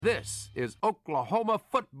This is Oklahoma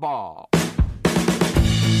football. All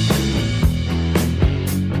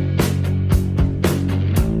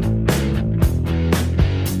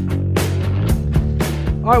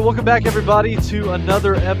right, welcome back, everybody, to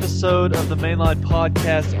another episode of the Mainline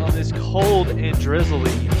Podcast on this cold and drizzly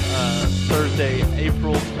Thursday,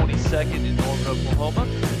 April 22nd in Norman, Oklahoma.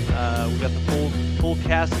 We got the full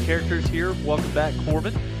cast of characters here. Welcome back,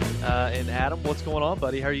 Corbin and Adam. What's going on,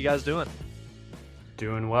 buddy? How are you guys doing?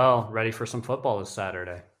 Doing well. Ready for some football this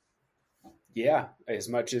Saturday. Yeah, as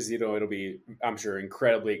much as, it'll be, I'm sure,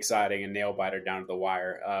 incredibly exciting and nail-biter down to the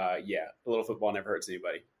wire. Yeah, a little football never hurts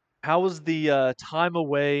anybody. How was the time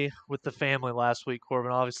away with the family last week,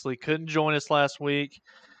 Corbin? Obviously couldn't join us last week.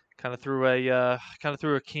 Kind of threw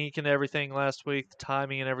a kink and everything last week, the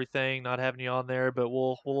timing and everything, not having you on there, but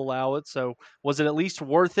we'll allow it. So was it at least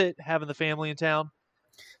worth it having the family in town?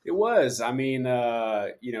 It was. I mean,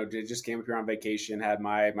 just came up here on vacation, had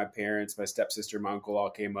my parents, my stepsister, my uncle all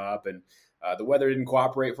came up, and the weather didn't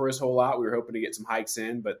cooperate for us a whole lot. We were hoping to get some hikes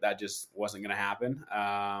in, but that just wasn't going to happen.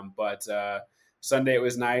 But Sunday it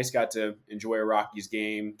was nice. Got to enjoy a Rockies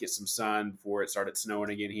game, get some sun before it started snowing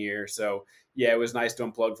again here. So yeah, it was nice to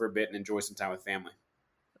unplug for a bit and enjoy some time with family.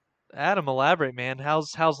 Adam, elaborate, man.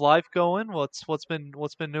 How's life going? What's been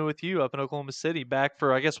new with you up in Oklahoma City? Back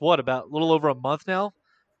for, I guess, about a little over a month now?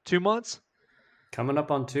 2 months? Coming up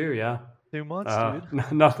on 2, yeah. 2 months,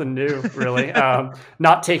 dude. Nothing new, really.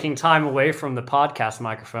 Not taking time away from the podcast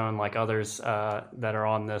microphone like others that are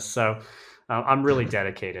on this. So I'm really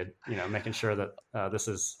dedicated, making sure that this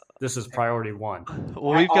is priority one.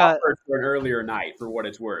 Well, we've got for an earlier night for what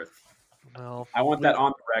it's worth. Well, I want that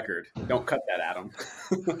on the record. Don't cut that, Adam.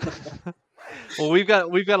 Well, we've got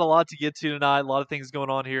a lot to get to tonight. A lot of things going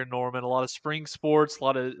on here in Norman. A lot of spring sports. A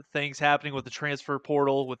lot of things happening with the transfer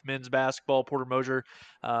portal with men's basketball. Porter Moser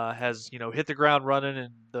has hit the ground running,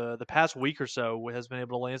 and the past week or so has been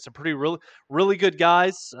able to land some really good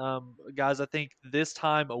guys. Guys, I think this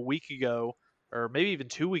time a week ago, or maybe even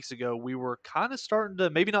 2 weeks ago, we were kind of starting to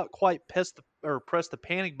maybe not quite press the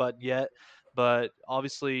panic button yet. But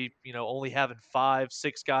obviously, only having 5-6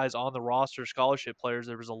 guys on the roster, scholarship players,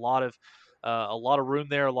 there was a lot of room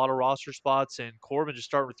there, a lot of roster spots. And Corbin, just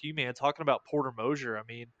starting with you, man, talking about Porter Moser. I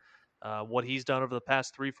mean, what he's done over the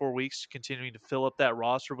past 3-4 weeks, continuing to fill up that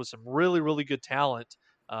roster with some really, really good talent.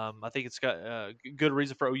 I think it's got good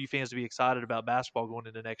reason for OU fans to be excited about basketball going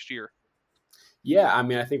into next year. Yeah, I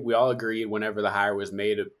mean, I think we all agreed whenever the hire was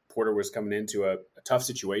made, Porter was coming into a tough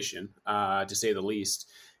situation, to say the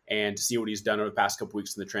least. And to see what he's done over the past couple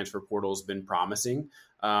weeks in the transfer portal has been promising.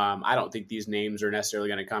 I don't think these names are necessarily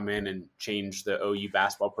going to come in and change the OU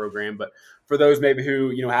basketball program. But for those maybe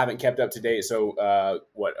who haven't kept up to date, so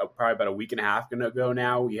probably about a week and a half ago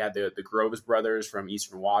now, we had the Groves brothers from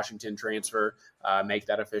Eastern Washington transfer make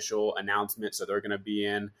that official announcement. So they're going to be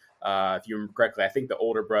in. If you remember correctly, I think the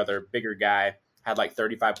older brother, bigger guy, had like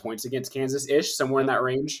 35 points against Kansas-ish, somewhere in that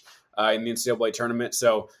range in the NCAA tournament.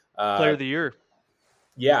 So Player of the year.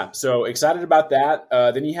 Yeah, so excited about that.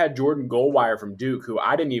 Then you had Jordan Goldwire from Duke, who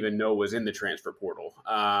I didn't even know was in the transfer portal.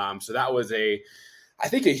 So that was I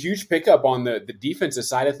think a huge pickup on the defensive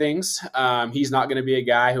side of things. He's not going to be a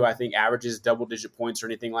guy who I think averages double-digit points or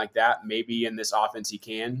anything like that. Maybe in this offense he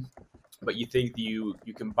can, but you think you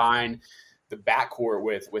combine the backcourt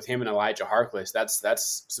with him and Elijah Harkless.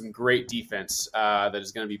 That's some great defense that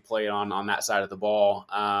is going to be played on that side of the ball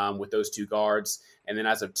with those two guards. And then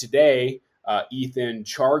as of today, Ethan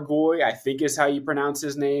Chargoy, I think is how you pronounce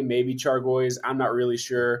his name. Maybe Chargoys. I'm not really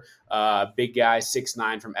sure. Big guy,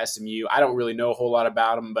 6'9" from SMU. I don't really know a whole lot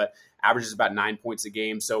about him, but averages about 9 points a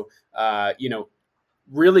game. So,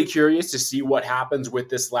 really curious to see what happens with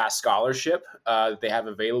this last scholarship that they have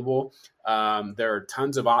available. There are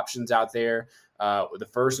tons of options out there. The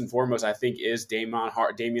first and foremost, I think, is Damian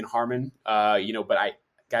Harmon.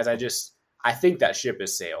 I think that ship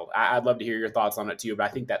has sailed. I'd love to hear your thoughts on it too, but I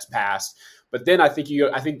think that's passed. But then I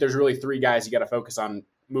think there's really 3 guys you got to focus on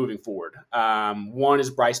moving forward. One is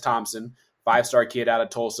Bryce Thompson, 5-star kid out of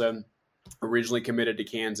Tulsa, originally committed to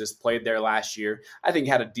Kansas, played there last year. I think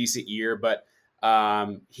had a decent year, but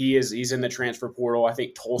he's in the transfer portal. I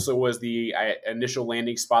think Tulsa was the initial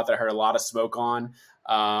landing spot that I heard a lot of smoke on.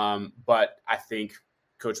 But I think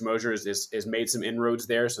Coach Moser has made some inroads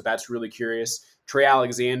there, so that's really curious. Trey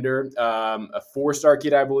Alexander, a 4-star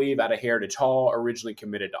kid, I believe, out of Heritage Hall, originally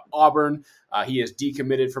committed to Auburn. He is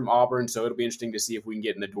decommitted from Auburn, so it'll be interesting to see if we can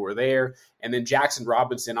get in the door there. And then Jackson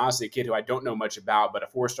Robinson, honestly, a kid who I don't know much about, but a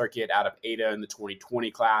 4-star kid out of Ada in the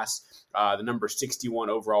 2020 class, the number 61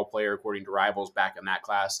 overall player, according to Rivals, back in that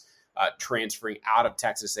class. transferring out of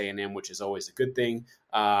Texas A&M, which is always a good thing.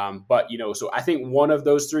 But so I think one of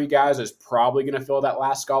those three guys is probably going to fill that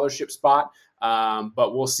last scholarship spot.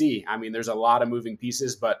 But we'll see. I mean, there's a lot of moving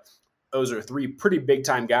pieces, but those are three pretty big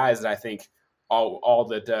time guys that I think all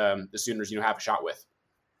that the Sooners have a shot with.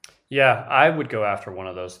 Yeah, I would go after one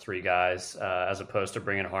of those three guys as opposed to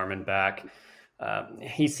bringing Harmon back.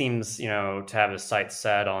 He seems, to have his sights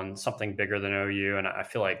set on something bigger than OU, and I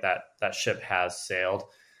feel like that ship has sailed.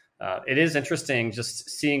 It is interesting just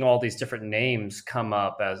seeing all these different names come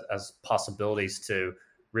up as possibilities to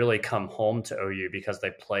really come home to OU because they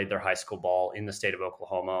played their high school ball in the state of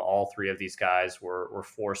Oklahoma. All three of these guys were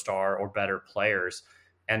 4-star or better players,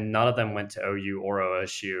 and none of them went to OU or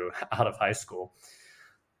OSU out of high school.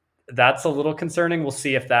 That's a little concerning. We'll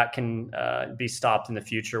see if that can be stopped in the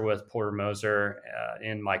future with Porter Moser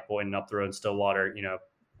and Mike Boynton up the road in Stillwater,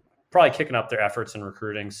 probably kicking up their efforts in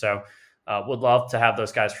recruiting. So would love to have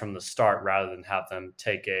those guys from the start rather than have them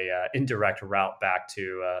take a indirect route back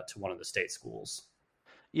to one of the state schools.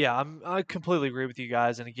 Yeah, I completely agree with you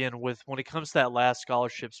guys. And again, when it comes to that last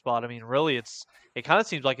scholarship spot, I mean, really, it kind of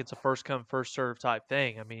seems like it's a first come first serve type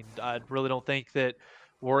thing. I mean, I really don't think that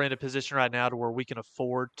we're in a position right now to where we can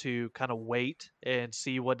afford to kind of wait and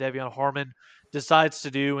see what Devion Harmon decides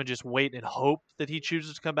to do and just wait and hope that he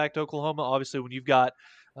chooses to come back to Oklahoma. Obviously, when you've got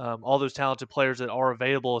all those talented players that are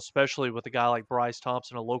available, especially with a guy like Bryce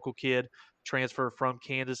Thompson, a local kid transfer from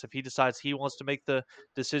Kansas, if he decides he wants to make the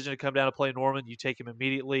decision to come down and play Norman, you take him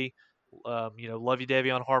immediately. Love you,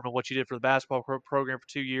 Devion Harmon, what you did for the basketball program for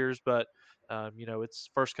 2 years, but it's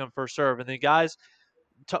first come, first serve. And then guys,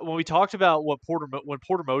 when we talked about when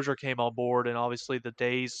Porter Moser came on board, and obviously the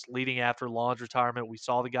days leading after Lon's retirement, we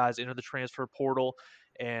saw the guys enter the transfer portal,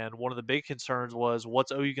 and one of the big concerns was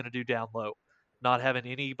what's OU going to do down low? Not having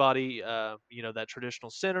anybody, that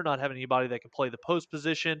traditional center, not having anybody that can play the post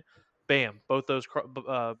position. Bam! Both those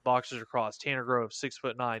boxes are crossed. Tanner Grove,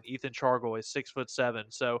 6'9". Ethan Chargoy, 6'7".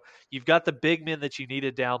 So you've got the big men that you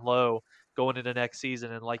needed down low going into next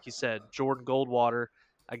season, and like you said, Jordan Goldwater,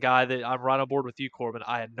 a guy that I'm right on board with you, Corbin.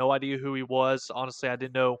 I had no idea who he was. Honestly, I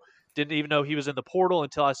didn't even know he was in the portal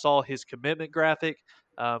until I saw his commitment graphic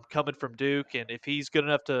coming from Duke. And if he's good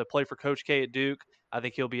enough to play for Coach K at Duke, I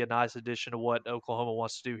think he'll be a nice addition to what Oklahoma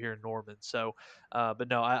wants to do here in Norman. So, but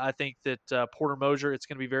no, I think that Porter Moser, it's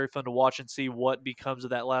going to be very fun to watch and see what becomes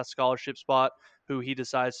of that last scholarship spot, who he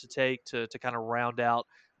decides to take to kind of round out,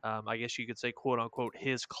 I guess you could say, quote unquote,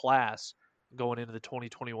 his class going into the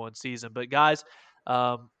 2021 season. But guys,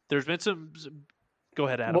 there's been some. Go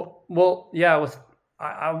ahead, Adam. Well, yeah.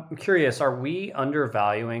 I'm curious. Are we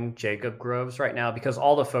undervaluing Jacob Groves right now? Because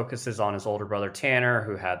all the focus is on his older brother Tanner,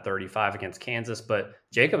 who had 35 against Kansas, but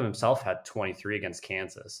Jacob himself had 23 against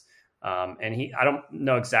Kansas. And I don't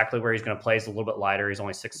know exactly where he's going to play. He's a little bit lighter. He's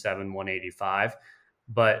only 6'7", 185,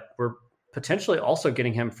 but we're potentially also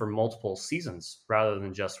getting him for multiple seasons rather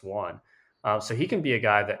than just one. So he can be a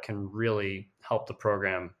guy that can really help the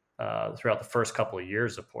program throughout the first couple of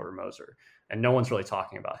years of Porter Moser, and no one's really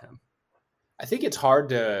talking about him. I think it's hard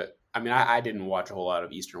to. I mean, I didn't watch a whole lot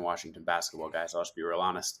of Eastern Washington basketball, guys. I'll just be real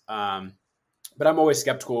honest. But I'm always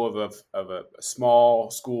skeptical of a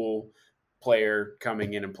small school player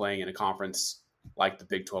coming in and playing in a conference like the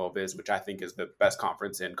Big 12 is, which I think is the best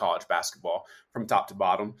conference in college basketball from top to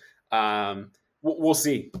bottom. We'll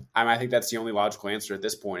see. I think that's the only logical answer at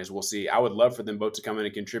this point is we'll see. I would love for them both to come in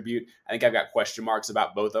and contribute. I think I've got question marks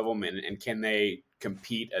about both of them and can they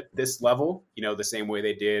compete at this level, the same way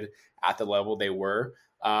they did at the level they were.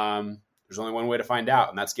 There's only one way to find out,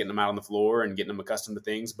 and that's getting them out on the floor and getting them accustomed to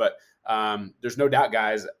things. But there's no doubt,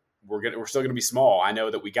 guys, we're still going to be small. I know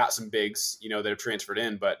that we got some bigs, that are transferred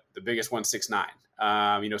in, but the biggest one's 6'9".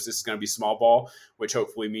 So this is going to be small ball, which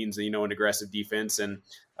hopefully means, an aggressive defense and,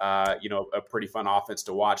 a pretty fun offense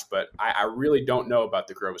to watch. But I really don't know about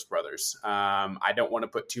the Groves brothers. I don't want to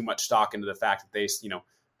put too much stock into the fact that they,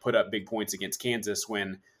 put up big points against Kansas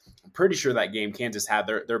when I'm pretty sure that game Kansas had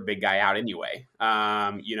their big guy out anyway.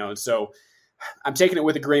 So I'm taking it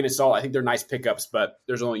with a grain of salt. I think they're nice pickups, but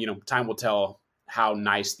there's only, time will tell how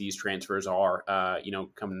nice these transfers are,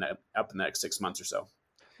 coming up in the next 6 months or so.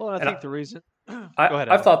 Well, I think the reason. Go ahead.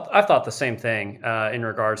 I thought the same thing in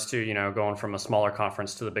regards to going from a smaller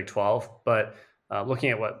conference to the Big 12, but looking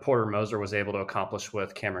at what Porter Moser was able to accomplish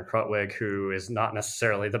with Cameron Krutwig, who is not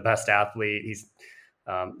necessarily the best athlete.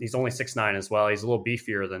 He's only 6'9" as well. He's a little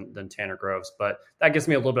beefier than Tanner Groves, but that gives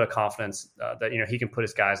me a little bit of confidence that he can put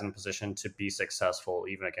his guys in a position to be successful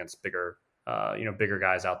even against bigger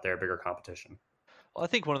guys out there, bigger competition. Well, I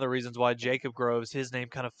think one of the reasons why Jacob Groves, his name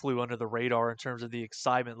kind of flew under the radar in terms of the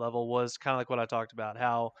excitement level was kind of like what I talked about,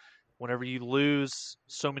 how whenever you lose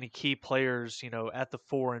so many key players, at the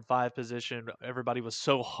 4 and 5 position, everybody was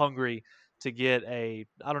so hungry to get I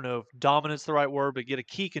don't know if dominance the right word, but get a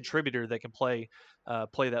key contributor that can play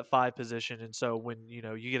that 5 position. And so when,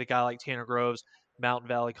 you get a guy like Tanner Groves, Mountain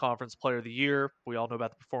Valley Conference Player of the Year, we all know about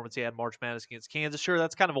the performance he had in March Madness against Kansas. Sure,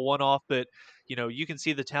 that's kind of a one-off, but you can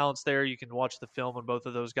see the talents there. You can watch the film on both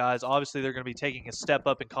of those guys. Obviously, they're going to be taking a step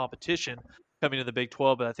up in competition coming to the Big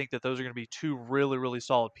 12, but I think that those are going to be two really, really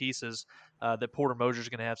solid pieces that Porter Mosier's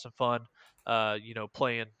going to have some fun,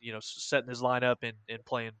 playing, setting his lineup and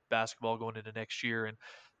playing basketball going into next year. And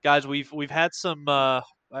guys, we've had some,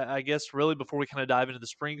 I guess, really before we kind of dive into the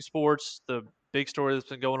spring sports, the big story that's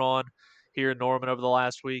been going on here in Norman over the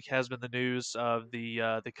last week has been the news of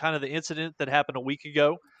the kind of the incident that happened a week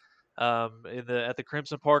ago at the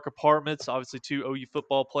Crimson Park Apartments. Obviously, two OU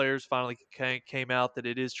football players finally came out that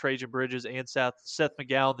it is Trajan Bridges and Seth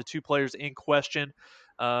McGowan, the two players in question,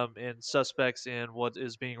 and suspects in what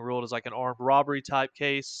is being ruled as like an armed robbery type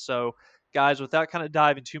case. So, guys, without kind of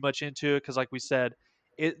diving too much into it, because like we said,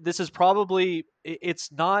 this is probably it's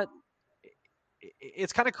not.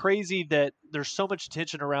 It's kind of crazy that there's so much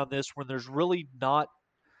attention around this when there's really not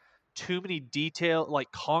too many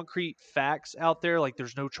like concrete facts out there. Like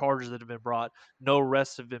there's no charges that have been brought, no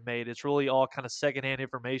arrests have been made. It's really all kind of secondhand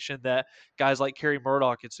information that guys like Kerry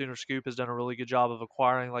Murdoch at Sooner Scoop has done a really good job of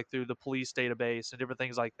acquiring, like through the police database and different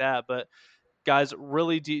things like that. But guys,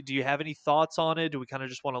 really, do you have any thoughts on it? Do we kind of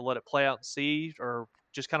just want to let it play out and see, or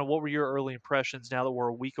just kind of what were your early impressions now that we're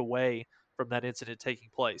a week away from that incident taking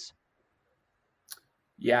place?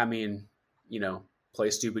 Yeah, I mean,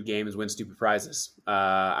 play stupid games, win stupid prizes.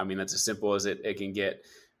 I mean, that's as simple as it can get.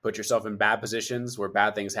 Put yourself in bad positions where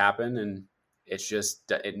bad things happen, and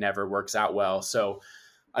it never works out well. So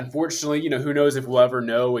unfortunately, who knows if we'll ever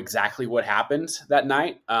know exactly what happened that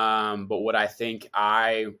night. But what I think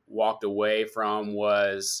I walked away from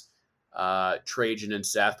was Trajan and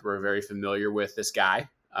Seth were very familiar with this guy.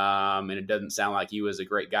 And it doesn't sound like he was a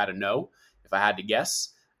great guy to know, if I had to guess.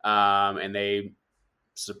 And they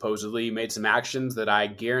supposedly made some actions that I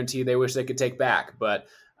guarantee they wish they could take back. But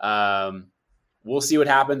we'll see what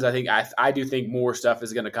happens. I do think more stuff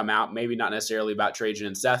is going to come out, maybe not necessarily about Trajan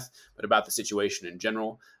and Seth, but about the situation in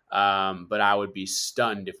general. But I would be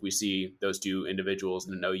stunned if we see those two individuals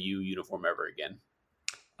in an OU uniform ever again.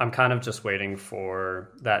 I'm kind of just waiting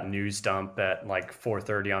for that news dump at like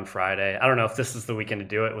 4:30 on Friday. I don't know if this is the weekend to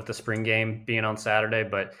do it with the spring game being on Saturday,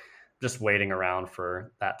 but just waiting around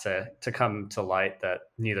for that to come to light that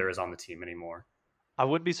neither is on the team anymore. I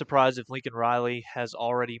wouldn't be surprised if Lincoln Riley has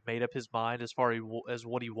already made up his mind as far as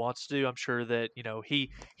what he wants to do. I'm sure that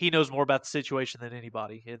he knows more about the situation than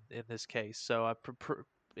anybody in this case. So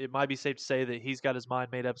it might be safe to say that he's got his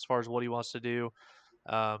mind made up as far as what he wants to do.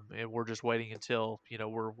 And we're just waiting until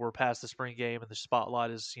we're past the spring game and the spotlight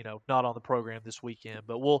is not on the program this weekend.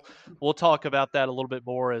 But we'll talk about that a little bit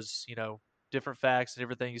more as different facts and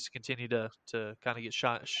different things continue to kind of get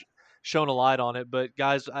shown a light on it. But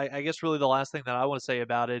guys, I guess really the last thing that I want to say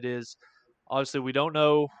about it is obviously we don't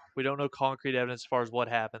know concrete evidence as far as what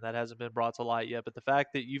happened. That hasn't been brought to light yet. But the fact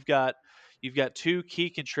that you've got two key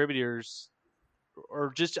contributors,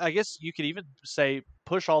 or just I guess you could even say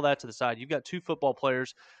push all that to the side. You've got two football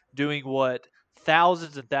players doing what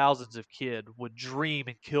thousands and thousands of kids would dream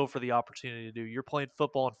and kill for the opportunity to do. You're playing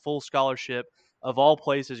football on full scholarship of all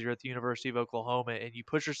places. You're at the University of Oklahoma, and you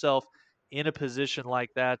put yourself in a position like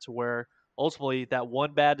that to where ultimately that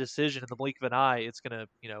one bad decision in the blink of an eye, it's going to,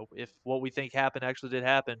 if what we think happened actually did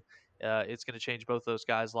happen, it's going to change both those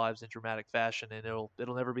guys' lives in dramatic fashion, and it'll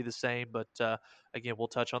never be the same. But again, we'll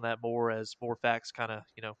touch on that more as more facts kind of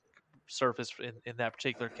surface in that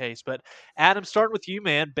particular case. But Adam, starting with you,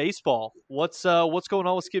 man, baseball. What's going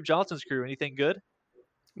on with Skip Johnson's crew? Anything good?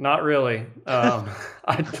 Not really. I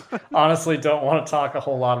honestly don't want to talk a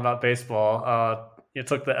whole lot about baseball. You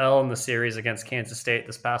took the L in the series against Kansas State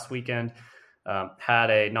this past weekend. Had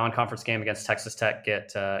a non-conference game against Texas Tech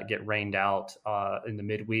get rained out in the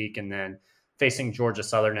midweek, and then facing Georgia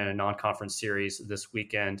Southern in a non-conference series this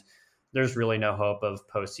weekend. There's really no hope of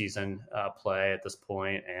postseason play at this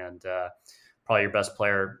point, and probably your best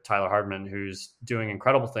player, Tyler Hardman, who's doing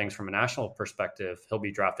incredible things from a national perspective. He'll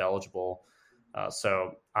be draft eligible,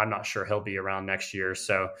 so I'm not sure he'll be around next year.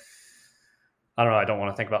 So I don't know. I don't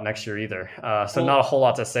want to think about next year either. So not a whole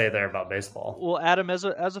lot to say there about baseball. Well, Adam, as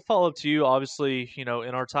a follow-up to you, obviously, in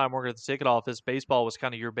our time working at the ticket office, baseball was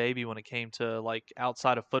kind of your baby when it came to like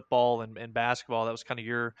outside of football and basketball. That was kind of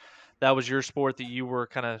your sport that you were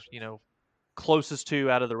kind of, closest to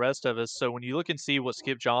out of the rest of us. So when you look and see what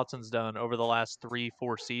Skip Johnson's done over the last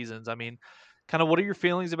 3-4 seasons, I mean, kind of what are your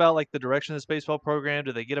feelings about like the direction of this baseball program?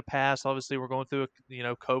 Do they get a pass? Obviously, we're going through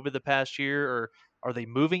COVID the past year, or are they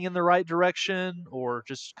moving in the right direction, or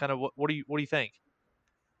just kind of what do you think?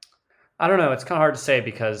 I don't know. It's kind of hard to say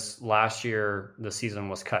because last year the season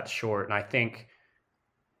was cut short, and I think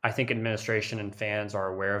administration and fans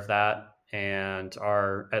are aware of that and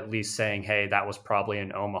are at least saying, "Hey, that was probably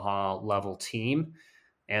an Omaha level team,"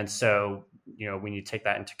 and so we need to take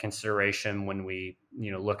that into consideration when we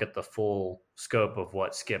look at the full scope of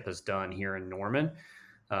what Skip has done here in Norman.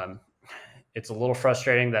 Um, it's a little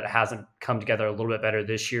frustrating that it hasn't come together a little bit better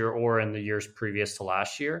this year or in the years previous to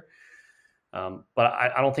last year. But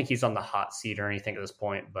I don't think he's on the hot seat or anything at this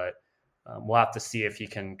point. But we'll have to see if he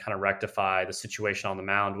can kind of rectify the situation on the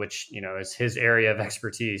mound, which is his area of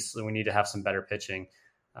expertise. So we need to have some better pitching.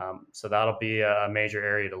 So that'll be a major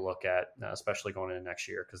area to look at, especially going into next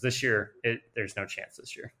year. Because this year, there's no chance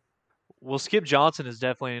this year. Well, Skip Johnson is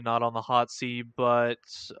definitely not on the hot seat, but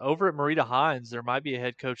over at Marita Hines, there might be a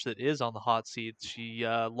head coach that is on the hot seat. She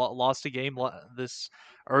lost a game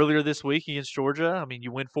earlier this week against Georgia. I mean,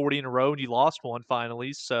 you win 40 in a row and you lost one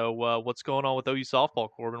finally. So what's going on with OU softball,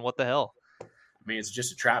 Corbin? What the hell? I mean, it's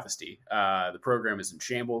just a travesty. The program is in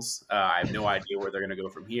shambles. I have no idea where they're going to go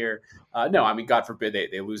from here. No, I mean, God forbid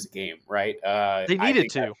they lose a game, right? They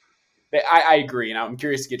needed to. I agree, and I'm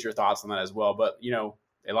curious to get your thoughts on that as well. But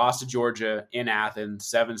they lost to Georgia in Athens,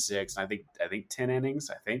 7-6. I think 10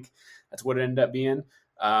 innings. I think that's what it ended up being.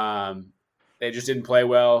 They just didn't play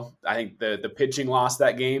well. I think the pitching lost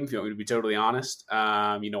that game. If you want me to be totally honest,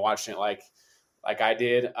 watching it like I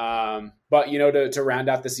did. But to round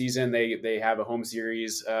out the season, they have a home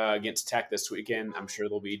series against Tech this weekend. I'm sure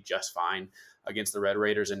they'll be just fine against the Red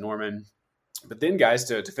Raiders in Norman. But then, guys,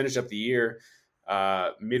 to finish up the year.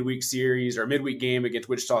 Midweek series or midweek game against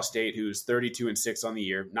Wichita State, who's 32-6 on the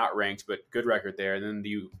year, not ranked, but good record there. And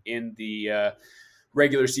then in the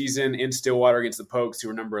regular season in Stillwater against the Pokes, who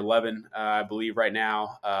are number 11, I believe right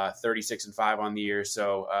now, 36-5 on the year.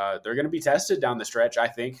 So they're going to be tested down the stretch, I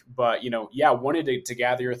think. But wanted to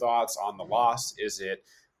gather your thoughts on the loss. Is it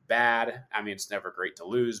bad? I mean, it's never great to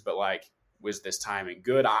lose, but was this timing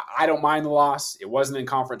good? I don't mind the loss. It wasn't in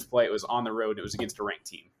conference play. It was on the road. It was against a ranked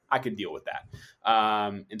team. I could deal with that.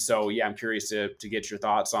 And so, I'm curious to get your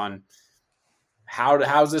thoughts on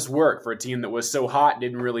how's this work for a team that was so hot,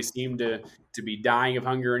 didn't really seem to be dying of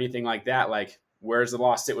hunger or anything like that. Where's the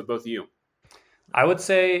loss sit with both of you? I would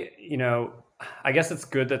say, I guess it's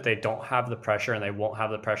good that they don't have the pressure and they won't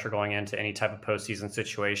have the pressure going into any type of postseason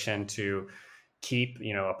situation to keep,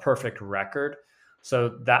 a perfect record.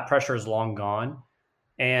 So that pressure is long gone.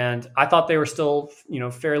 And I thought they were still,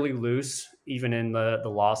 fairly loose, even in the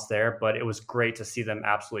loss there. But it was great to see them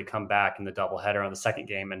absolutely come back in the doubleheader on the second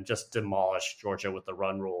game and just demolish Georgia with the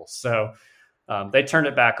run rule. So they turned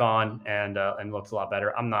it back on and looked a lot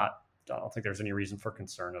better. I don't think there's any reason for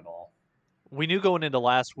concern at all. We knew going into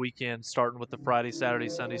last weekend, starting with the Friday, Saturday,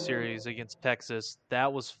 Sunday series against Texas,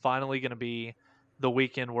 that was finally going to be the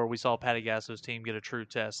weekend where we saw Patty Gasso's team get a true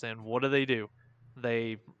test. And what do?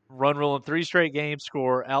 They run rule in 3 straight games,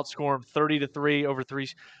 outscore them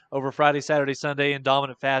 30-3 over Friday, Saturday, Sunday in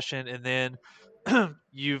dominant fashion, and then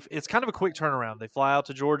it's kind of a quick turnaround. They fly out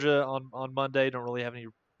to Georgia on Monday, don't really have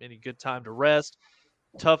any good time to rest.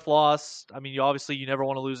 Tough loss. I mean, you never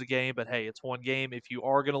want to lose a game, but hey, it's one game. If you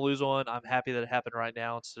are going to lose one, I'm happy that it happened right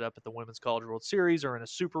now instead up at the Women's College World Series or in a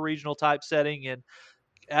super regional type setting. And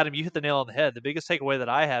Adam, you hit the nail on the head. The biggest takeaway that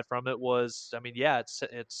I had from it was, I mean, yeah,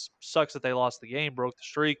 it sucks that they lost the game, broke the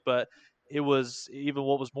streak, but it was even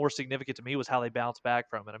what was more significant to me was how they bounced back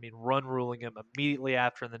from it. I mean, run ruling him immediately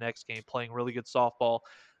after in the next game, playing really good softball.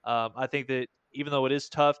 I think that even though it is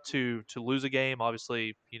tough to lose a game,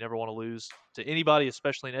 obviously you never want to lose to anybody,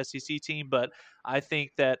 especially an SEC team. But I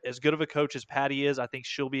think that as good of a coach as Patty is, I think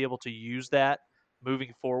she'll be able to use that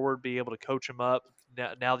moving forward, be able to coach him up.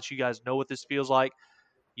 Now that you guys know what this feels like,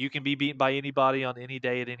 you can be beaten by anybody on any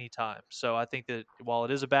day at any time. So I think that while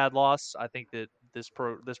it is a bad loss, I think that this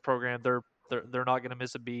program they're not going to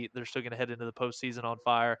miss a beat. They're still going to head into the postseason on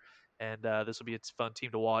fire, and this will be a fun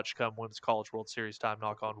team to watch come Women's College World Series time.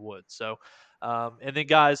 Knock on wood. So, and then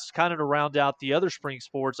guys, kind of to round out the other spring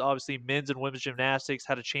sports, obviously men's and women's gymnastics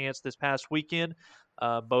had a chance this past weekend.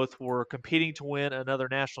 Both were competing to win another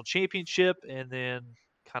national championship, and then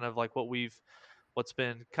kind of like what's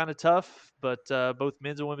been kind of tough, but both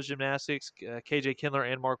men's and women's gymnastics, KJ Kindler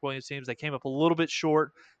and Mark Williams teams, they came up a little bit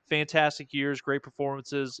short. Fantastic years, great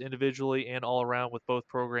performances individually and all around with both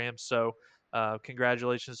programs. So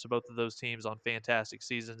congratulations to both of those teams on fantastic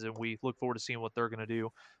seasons, and we look forward to seeing what they're going to do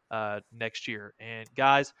next year. And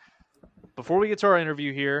guys, Before we get to our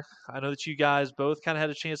interview here, I know that you guys both kind of had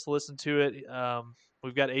a chance to listen to it.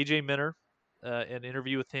 We've got AJ Minter, an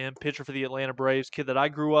interview with him, pitcher for the Atlanta Braves, kid that I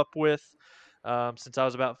grew up with since I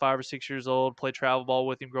was about 5 or 6 years old. Played travel ball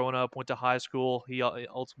with him growing up. Went to high school. He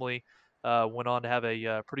ultimately went on to have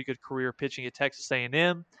a pretty good career pitching at Texas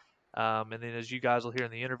A&M. And then, as you guys will hear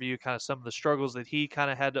in the interview, kind of some of the struggles that he kind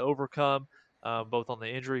of had to overcome. Both on the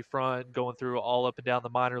injury front, going through all up and down the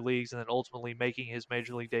minor leagues, and then ultimately making his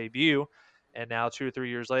major league debut. And now, 2 or 3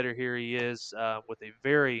 years later, here he is with a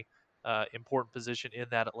very important position in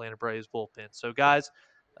that Atlanta Braves bullpen. So, guys,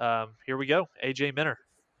 here we go. AJ Minter.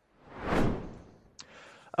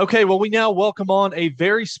 Okay, well, we now welcome on a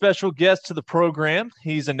very special guest to the program.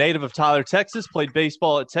 He's a native of Tyler, Texas, played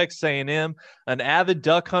baseball at Texas A&M, an avid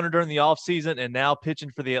duck hunter during the offseason, and now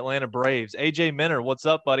pitching for the Atlanta Braves. AJ Minter, what's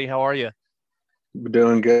up, buddy? How are you?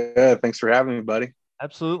 Doing good. Thanks for having me, buddy.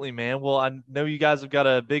 Absolutely, man. Well, I know you guys have got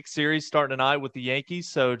a big series starting tonight with the Yankees,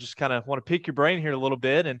 so just kind of want to pick your brain here a little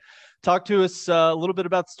bit and talk to us a little bit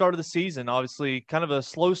about the start of the season. Obviously, kind of a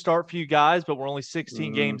slow start for you guys, but we're only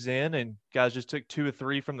 16 games in, and guys just took 2 or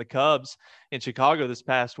 3 from the Cubs in Chicago this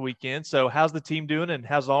past weekend. So how's the team doing, and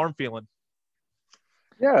how's the arm feeling?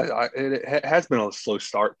 Yeah, it has been a slow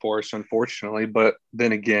start for us, unfortunately, but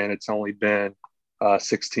then again, it's only been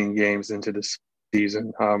 16 games into the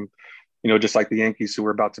season. Just like the Yankees who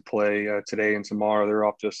we're about to play today and tomorrow, they're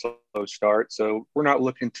off to a slow start. So we're not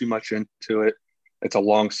looking too much into it. It's a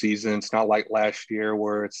long season. It's not like last year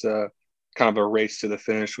where it's kind of a race to the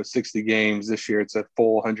finish with 60 games. This year it's a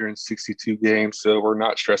full 162 games. So we're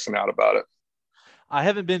not stressing out about it. I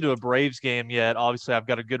haven't been to a Braves game yet. Obviously, I've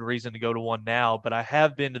got a good reason to go to one now, but I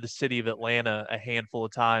have been to the city of Atlanta a handful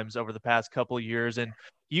of times over the past couple of years. And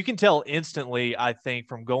you can tell instantly, I think,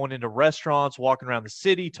 from going into restaurants, walking around the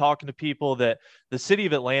city, talking to people, that the city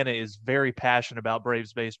of Atlanta is very passionate about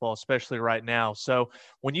Braves baseball, especially right now. So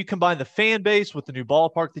when you combine the fan base with the new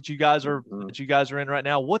ballpark that you guys are in right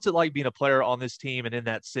now, what's it like being a player on this team and in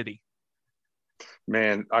that city?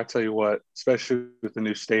 Man, I tell you what, especially with the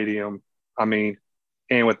new stadium,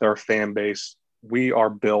 and with our fan base, we are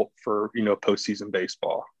built for, postseason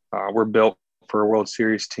baseball. We're built for a World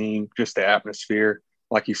Series team, just the atmosphere.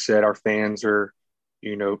 Like you said, our fans are,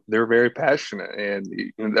 they're very passionate,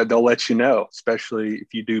 and they'll let you know, especially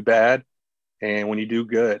if you do bad and when you do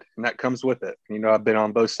good, and that comes with it. I've been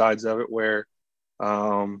on both sides of it where,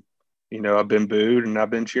 I've been booed and I've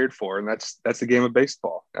been cheered for, and that's the game of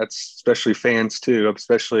baseball. That's especially fans too,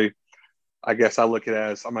 especially I guess I look at it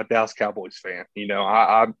as I'm a Dallas Cowboys fan.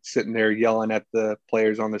 I'm sitting there yelling at the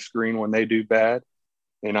players on the screen when they do bad,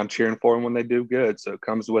 and I'm cheering for them when they do good. So it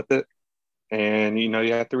comes with it. And, you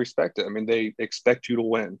have to respect it. They expect you to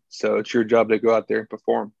win. So it's your job to go out there and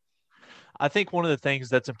perform. I think one of the things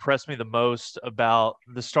that's impressed me the most about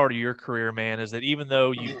the start of your career, man, is that even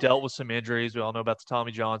though you've dealt with some injuries, we all know about the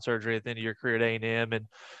Tommy John surgery at the end of your career at A&M,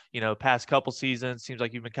 and past couple seasons, seems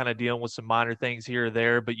like you've been kind of dealing with some minor things here or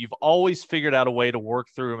there, but you've always figured out a way to work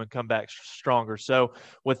through them and come back stronger. So,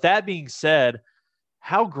 with that being said,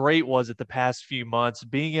 how great was it the past few months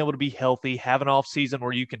being able to be healthy, have an off season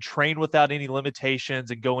where you can train without any limitations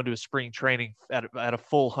and go into a spring training at a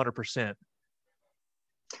full 100%?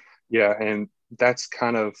 Yeah, and that's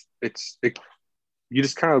kind of you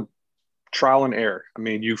just kind of trial and error.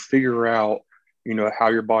 You figure out, how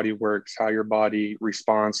your body works, how your body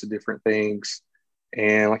responds to different things.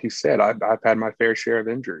 And like you said, I've had my fair share of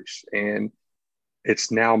injuries, and it's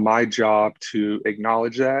now my job to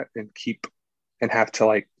acknowledge that and have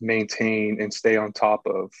to maintain and stay on top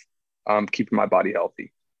of keeping my body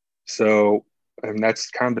healthy. So, and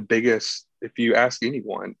that's kind of the biggest, if you ask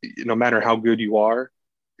anyone, no matter how good you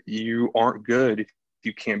aren't good if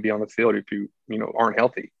you can't be on the field, if you aren't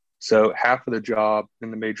healthy. So half of the job in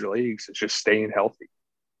the major leagues is just staying healthy.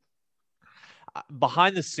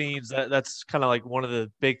 Behind the scenes, that's kind of like one of the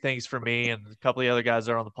big things for me and a couple of the other guys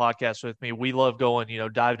that are on the podcast with me. We love going,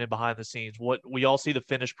 diving in behind the scenes. What we all see the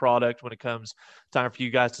finished product when it comes time for you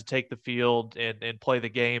guys to take the field and play the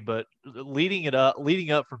game, but leading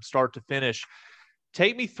up from start to finish.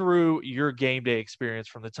 Take me through your game day experience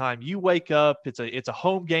from the time you wake up. It's a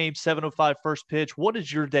home game, 7:05 first pitch. What does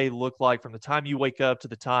your day look like from the time you wake up to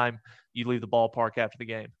the time you leave the ballpark after the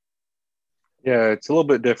game? Yeah, it's a little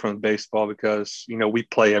bit different with baseball because, we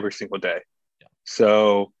play every single day. Yeah.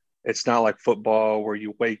 So it's not like football where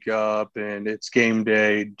you wake up and it's game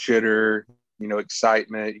day, jitter,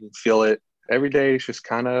 excitement. You can feel it. Every day it's just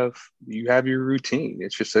kind of, you have your routine.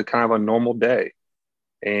 It's just a kind of a normal day.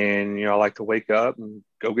 And, I like to wake up and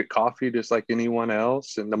go get coffee just like anyone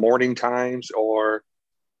else in the morning times, or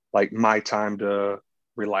like my time to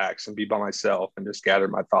relax and be by myself and just gather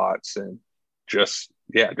my thoughts and just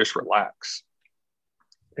relax.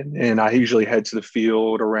 And then I usually head to the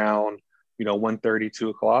field around, 1:30,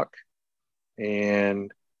 2:00.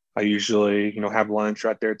 And I usually, have lunch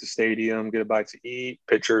right there at the stadium, get a bite to eat.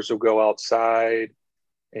 Pitchers will go outside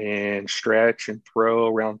and stretch and throw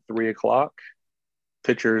around 3:00.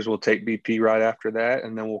 Pitchers will take BP right after that.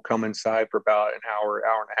 And then we'll come inside for about an hour,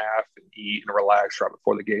 hour and a half and eat and relax right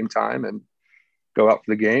before the game time and go out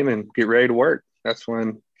for the game and get ready to work. That's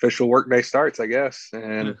when official work day starts, I guess.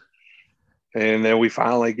 And then we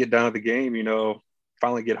finally get done with the game,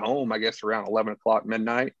 finally get home, I guess, around 11:00,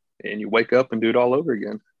 midnight, and you wake up and do it all over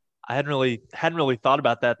again. I hadn't really thought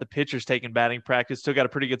about that. The pitcher's taking batting practice. Still got a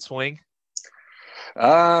pretty good swing.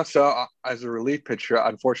 So as a relief pitcher,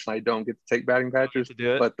 unfortunately, I don't get to take batting practice,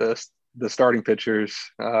 but the starting pitchers,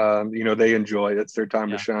 they enjoy it. It's their time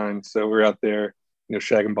to shine. So we're out there,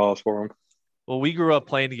 shagging balls for them. Well, we grew up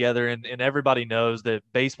playing together, and everybody knows that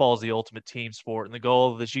baseball is the ultimate team sport. And the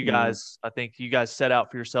goal that you guys, I think you guys set out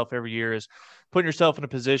for yourself every year is putting yourself in a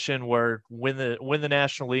position where win the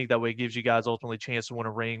National League. That way it gives you guys ultimately a chance to win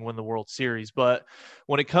a ring, win the World Series. But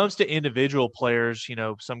when it comes to individual players,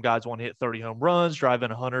 some guys want to hit 30 home runs, drive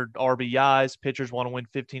in 100 RBIs. Pitchers want to win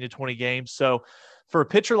 15 to 20 games. So for a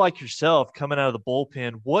pitcher like yourself coming out of the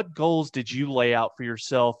bullpen, what goals did you lay out for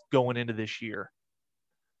yourself going into this year?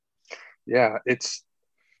 Yeah,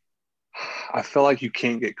 I feel like you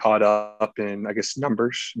can't get caught up in, I guess,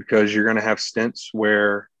 numbers, because you're going to have stints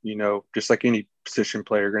where, just like any position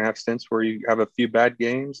player, you're going to have stints where you have a few bad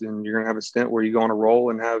games, and you're going to have a stint where you go on a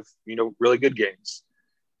roll and have, really good games.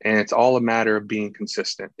 And it's all a matter of being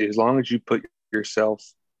consistent. As long as you put yourself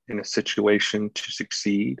in a situation to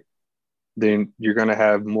succeed, then you're going to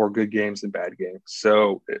have more good games than bad games.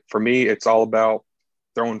 So for me, it's all about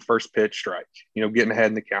throwing first pitch strike, getting ahead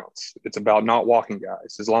in the counts. It's about not walking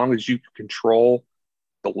guys. As long as you control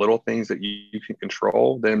the little things that you can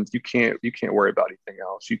control, then you can't worry about anything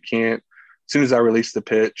else. You can't, as soon as I release the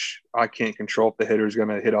pitch, I can't control if the hitter is going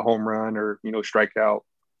to hit a home run or, strike out,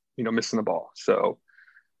 missing the ball. So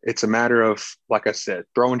it's a matter of, like I said,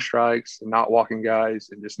 throwing strikes and not walking guys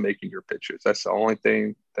and just making your pitches. That's the only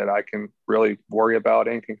thing that I can really worry about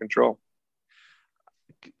and can control.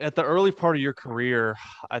 At the early part of your career,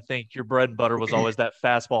 I think your bread and butter was always that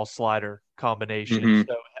fastball slider combination.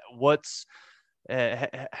 So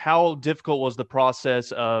how difficult was the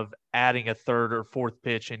process of adding a third or fourth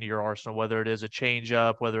pitch into your arsenal, whether it is a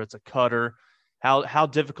changeup, whether it's a cutter? How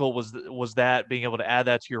difficult was that, being able to add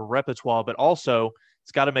that to your repertoire? But also,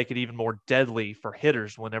 it's got to make it even more deadly for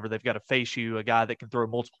hitters whenever they've got to face you, a guy that can throw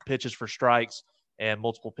multiple pitches for strikes and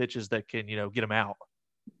multiple pitches that can, get them out.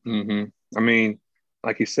 I mean,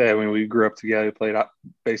 like you said, when we grew up together, we played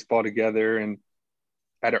baseball together, and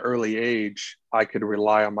at an early age, I could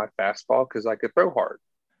rely on my fastball because I could throw hard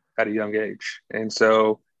at a young age. And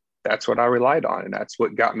so that's what I relied on. And that's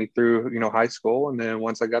what got me through, high school. And then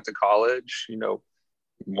once I got to college,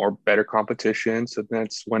 better competition. So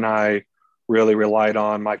that's when I really relied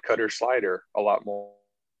on my cutter slider a lot more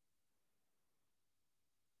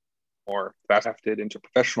fast drafted into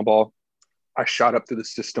professional ball. I shot up through the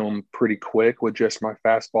system pretty quick with just my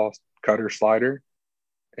fastball, cutter, slider,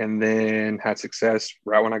 and then had success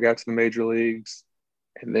right when I got to the major leagues.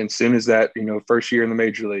 And then as soon as that, first year in the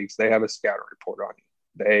major leagues, they have a scouting report on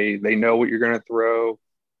you. They know what you're going to throw,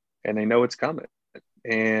 and they know it's coming.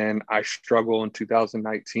 And I struggle in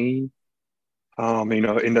 2019.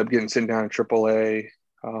 End up getting sent down in AAA,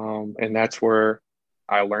 and that's where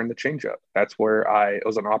I learned the changeup. That's where it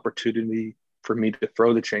was an opportunity for me to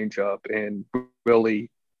throw the changeup and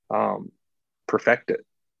really perfect it.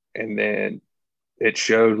 And then it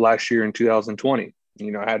showed last year in 2020.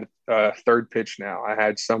 I had a third pitch now. I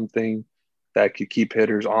had something that could keep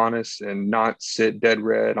hitters honest and not sit dead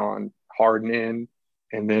red on hard and in.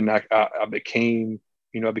 And then I became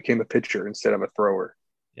a pitcher instead of a thrower.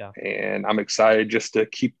 Yeah. And I'm excited just to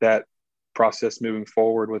keep that process moving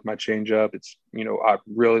forward with my changeup. It's, I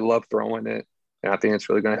really love throwing it. And I think it's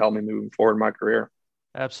really going to help me moving forward in my career.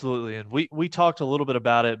 Absolutely. And we talked a little bit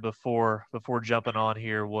about it before jumping on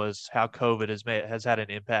here, was how COVID has had an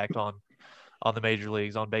impact on the major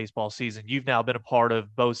leagues, on baseball season. You've now been a part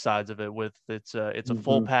of both sides of it, with it's a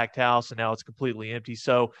full packed house, and now it's completely empty.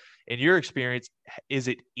 So in your experience, is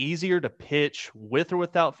it easier to pitch with or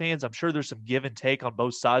without fans? I'm sure there's some give and take on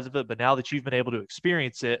both sides of it, but now that you've been able to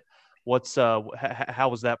experience it, how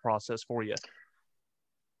was that process for you?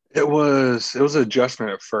 It was an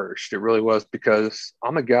adjustment at first. It really was, because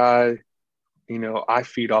I'm a guy, I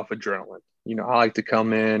feed off adrenaline. I like to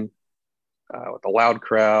come in with a loud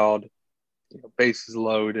crowd, bases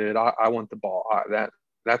loaded. I want the ball.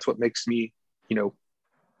 that's what makes me, it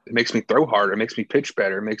makes me throw harder, it makes me pitch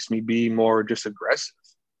better, it makes me be more just aggressive.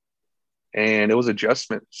 And it was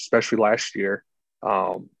adjustment, especially last year,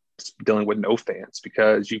 dealing with no fans,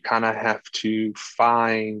 because you kind of have to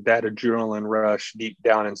find that adrenaline rush deep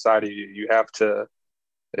down inside of you. You have to,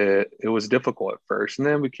 it was difficult at first, and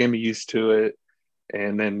then we became used to it.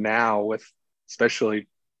 And then now with, especially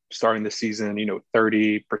starting the season,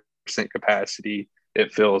 30% capacity,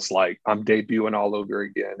 it feels like I'm debuting all over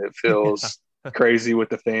again. It feels crazy with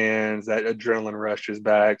the fans. That adrenaline rush is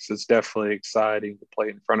back. So it's definitely exciting to play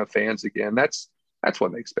in front of fans again. That's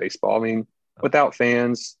what makes baseball. I mean, without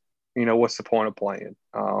fans, what's the point of playing?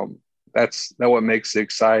 That's what makes it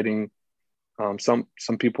exciting. Some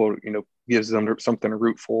people, gives them something to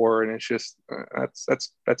root for, and it's just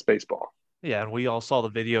that's baseball. Yeah, and we all saw the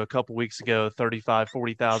video a couple weeks ago,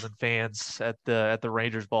 40,000 fans at the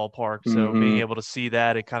Rangers ballpark. So being able to see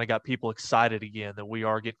that, it kind of got people excited again that we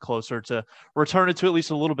are getting closer to returning to at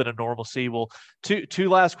least a little bit of normalcy. Well, two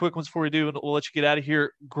last quick ones before we do, and we'll let you get out of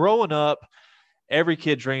here. Growing up, every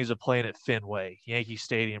kid dreams of playing at Fenway, Yankee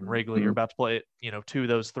Stadium, Wrigley. You're about to play, two of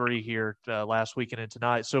those three here last weekend and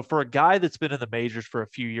tonight. So for a guy that's been in the majors for a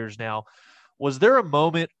few years now, was there a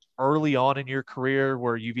moment early on in your career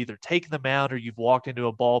where you've either taken the mound or you've walked into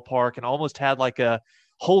a ballpark and almost had like a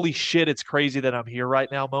holy shit, it's crazy that I'm here right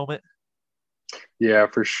now moment? Yeah,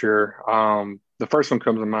 for sure. The first one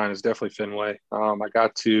comes to mind is definitely Fenway.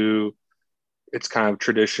 It's kind of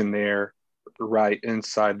tradition there, right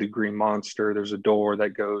inside the Green Monster. There's a door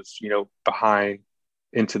that goes, behind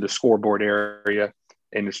into the scoreboard area.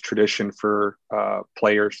 And it's tradition for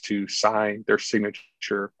players to sign their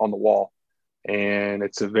signature on the wall. And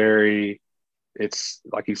it's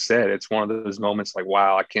like you said, it's one of those moments like,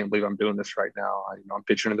 wow, I can't believe I'm doing this right now. I'm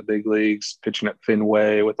pitching in the big leagues, pitching at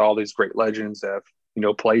Fenway with all these great legends that have,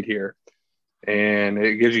 played here. And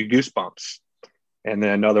it gives you goosebumps. And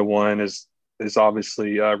then another one is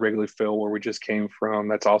obviously Wrigley Field, where we just came from.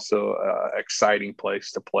 That's also an exciting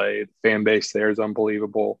place to play. The fan base there is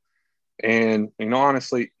unbelievable. And,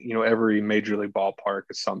 honestly, every major league ballpark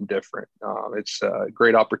is something different. It's a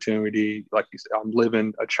great opportunity. Like you said, I'm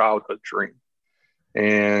living a childhood dream.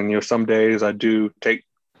 And, some days I do take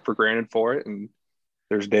for granted for it. And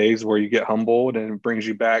there's days where you get humbled and it brings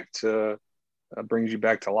you back to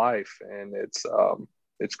life. And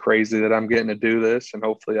it's crazy that I'm getting to do this, and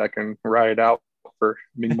hopefully I can ride it out for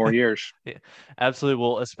many more years. Yeah, absolutely.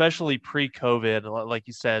 Well, especially pre-COVID, like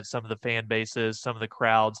you said, some of the fan bases, some of the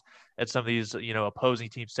crowds at some of these, opposing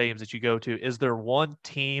team stadiums that you go to, is there one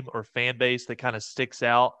team or fan base that kind of sticks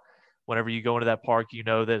out whenever you go into that park?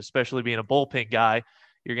 That especially being a bullpen guy,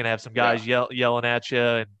 you're going to have some guys yelling at you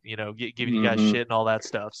and, giving you guys shit and all that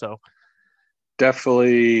stuff. So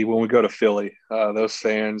definitely when we go to Philly, those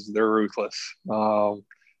fans, they're ruthless.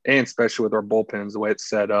 And especially with our bullpens, the way it's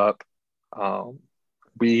set up,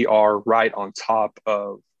 we are right on top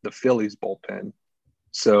of the Phillies bullpen.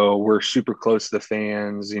 So we're super close to the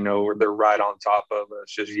fans, they're right on top of us,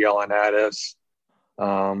 just yelling at us.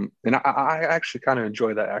 And I actually kind of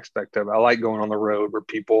enjoy that aspect of it. I like going on the road where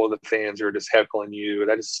the fans are just heckling you.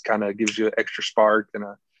 That just kind of gives you an extra spark and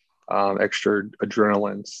a extra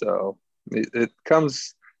adrenaline. So it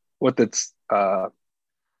comes with its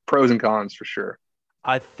pros and cons for sure.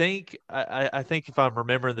 I think if I'm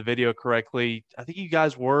remembering the video correctly, I think you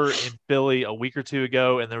guys were in Philly a week or two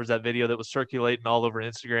ago, and there was that video that was circulating all over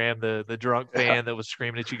Instagram, the drunk fan that was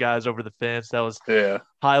screaming at you guys over the fence. That was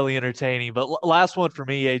highly entertaining. But last one for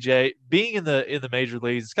me, AJ, being in the major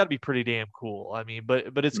leagues, it's got to be pretty damn cool. I mean,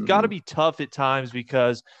 but it's got to be tough at times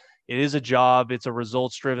because it is a job, it's a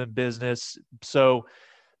results-driven business. So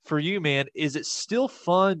for you, man, is it still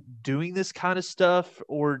fun doing this kind of stuff,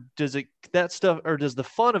 or does the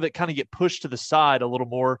fun of it kind of get pushed to the side a little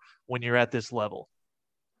more when you're at this level?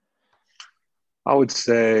 I would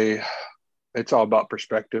say it's all about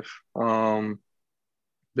perspective.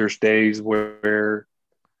 There's days where,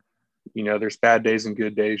 there's bad days and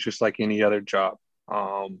good days, just like any other job.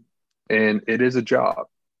 And it is a job,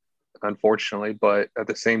 unfortunately, but at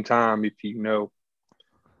the same time,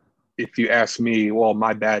 if you ask me, well,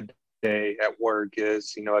 my bad day at work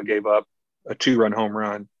is, I gave up a 2-run home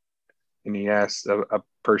run, and he asks a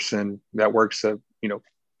person that works a,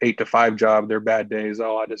 8 to 5 job, their bad days,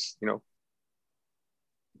 I just,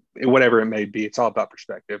 whatever it may be, it's all about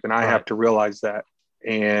perspective. And I have to realize that.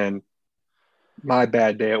 And my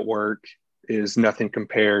bad day at work is nothing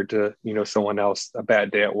compared to, someone else, a bad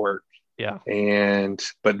day at work. Yeah.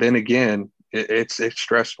 But then again, it's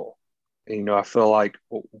stressful. I feel like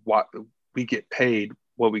what we get paid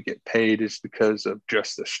is because of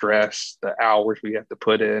just the stress, the hours we have to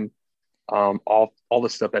put in. all the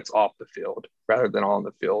stuff that's off the field rather than on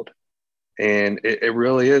the field. And it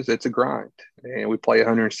really is. It's a grind. And we play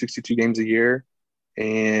 162 games a year.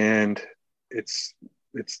 And I'm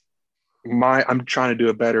trying to do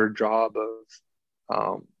a better job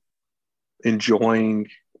of enjoying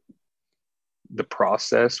the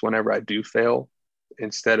process whenever I do fail,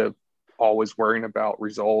 instead of always worrying about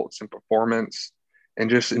results and performance, and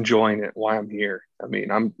just enjoying it while I'm here. I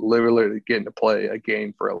mean, I'm literally getting to play a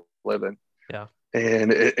game for a living. Yeah.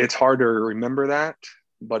 And it's hard to remember that.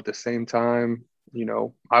 But at the same time,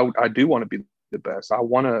 I do want to be the best. I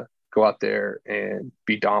want to go out there and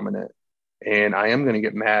be dominant. And I am going to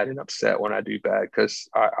get mad and upset when I do bad, because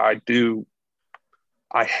I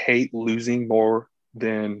hate losing more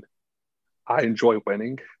than I enjoy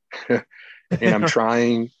winning. And I'm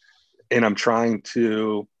trying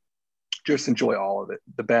to just enjoy all of it,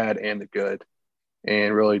 the bad and the good,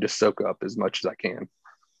 and really just soak up as much as I can.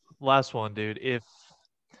 Last one, dude. If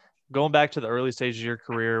going back to the early stages of your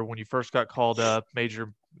career, when you first got called up,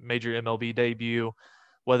 major MLB debut,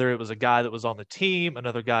 whether it was a guy that was on the team,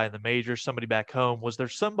 another guy in the major, somebody back home, was there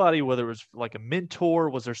somebody, whether it was like a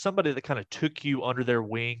mentor, was there somebody that kind of took you under their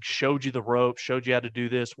wing, showed you the ropes, showed you how to do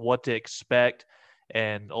this, what to expect,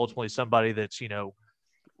 and ultimately somebody that's,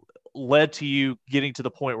 led to you getting to the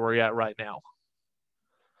point where you're at right now?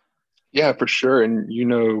 Yeah, for sure. And you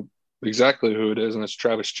know exactly who it is, and it's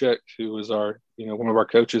Travis Chick, who was one of our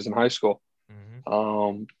coaches in high school.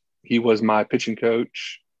 Mm-hmm. He was my pitching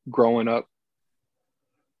coach growing up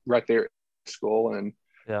right there at school. And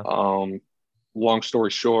yeah. Long story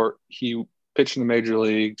short, he pitched in the major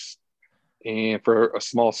leagues, and for a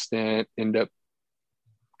small stint ended up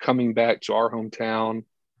coming back to our hometown,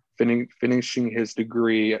 finishing his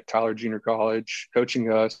degree at Tyler Junior College,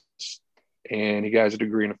 coaching us, and he got a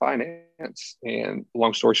degree in finance. And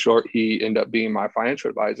long story short, he ended up being my financial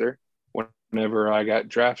advisor whenever I got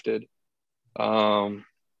drafted out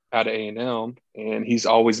of A&M. And he's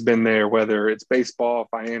always been there, whether it's baseball,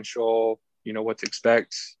 financial, what to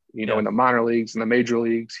expect, in the minor leagues and the major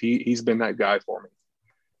leagues. He's been that guy for me.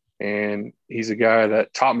 And he's a guy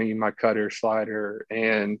that taught me my cutter, slider,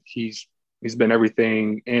 and he's been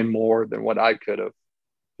everything and more than what I could have,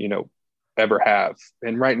 ever have.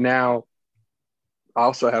 And right now, I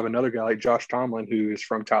also have another guy like Josh Tomlin, who is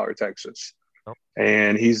from Tyler, Texas. Oh.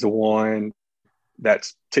 And he's the one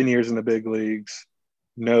that's 10 years in the big leagues,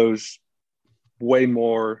 knows way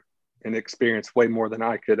more and experienced way more than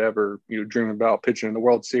I could ever, dream about, pitching in the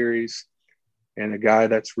World Series. And a guy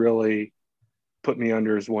that's really put me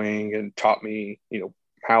under his wing and taught me,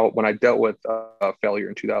 how, when I dealt with failure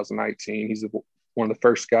in 2019, he's one of the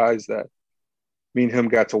first guys that me and him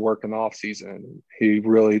got to work in the off season. He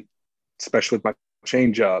really, especially with my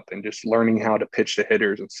changeup and just learning how to pitch to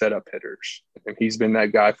hitters and set up hitters. And he's been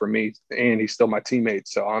that guy for me, and he's still my teammate.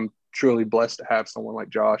 So I'm truly blessed to have someone like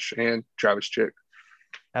Josh and Travis Chick.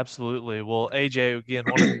 Absolutely. Well, AJ, again,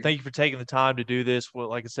 thank you for taking the time to do this. Well,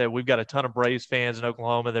 like I said, we've got a ton of Braves fans in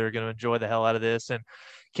Oklahoma that are going to enjoy the hell out of this, and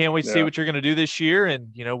can't wait to see what you're going to do this year. And,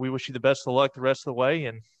 we wish you the best of luck the rest of the way,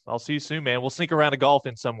 and I'll see you soon, man. We'll sneak around to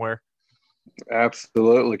golfing somewhere.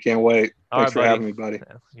 Absolutely. Can't wait. Thanks for having me, buddy.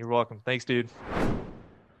 You're welcome. Thanks, dude.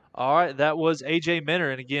 All right, that was AJ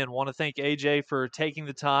Minner, and again, want to thank AJ for taking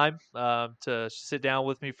the time to sit down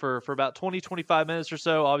with me for about 25 minutes or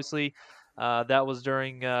so. Obviously, that was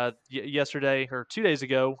during yesterday or 2 days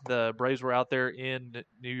ago. The Braves were out there in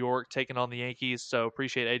New York taking on the Yankees, so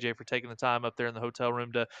appreciate AJ for taking the time up there in the hotel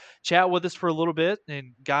room to chat with us for a little bit.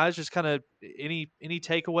 And guys, just kind of any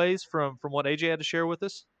takeaways from what AJ had to share with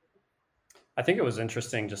us? I think it was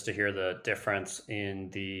interesting just to hear the difference in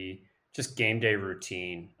the just game day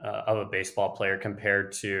routine of a baseball player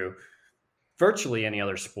compared to virtually any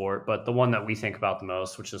other sport, but the one that we think about the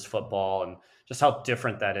most, which is football, and just how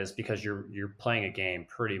different that is because you're playing a game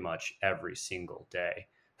pretty much every single day.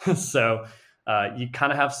 So you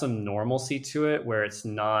kind of have some normalcy to it where it's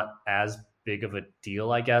not as big of a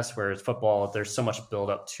deal, I guess, whereas football, there's so much build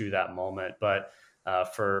up to that moment. But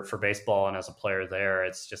for baseball and as a player there,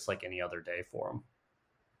 it's just like any other day for them.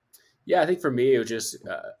 Yeah, I think for me, it was just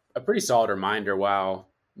a pretty solid reminder. Wow.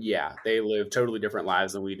 Yeah, they live totally different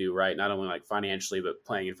lives than we do, right? Not only like financially, but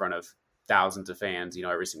playing in front of thousands of fans,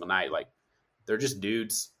 every single night. Like, they're just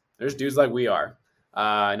dudes. There's dudes like we are.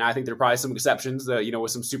 And I think there are probably some exceptions,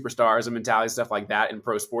 with some superstars and mentality, stuff like that in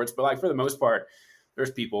pro sports. But like for the most part,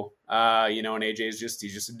 there's people, and AJ's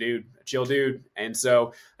he's just a dude, a chill dude. And so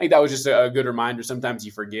I think that was just a good reminder. Sometimes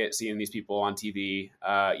you forget seeing these people on TV,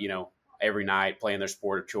 every night playing their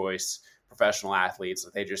sport of choice, professional athletes.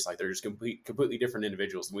 They're just completely different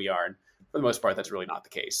individuals than we are. And for the most part, that's really not the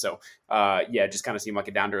case. So, just kind of seemed like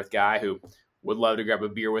a down to earth guy who would love to grab a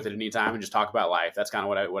beer with at any time and just talk about life. That's kind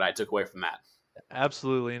of what I took away from that.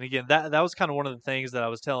 Absolutely. And again, that was kind of one of the things that I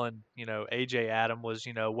was telling, AJ Adam was,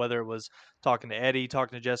 whether it was talking to Eddie,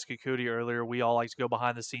 talking to Jessica Cootie earlier, we all like to go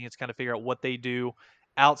behind the scenes, kind of figure out what they do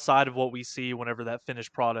outside of what we see whenever that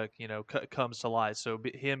finished product, comes to life. So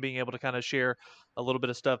him being able to kind of share a little bit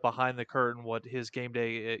of stuff behind the curtain, what his game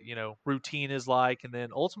day, routine is like. And then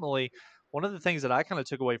ultimately, one of the things that I kind of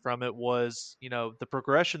took away from it was, the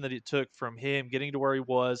progression that it took from him getting to where he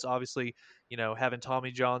was, obviously, having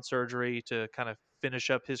Tommy John surgery to kind of finish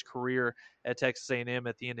up his career at Texas A&M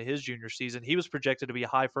at the end of his junior season. He was projected to be a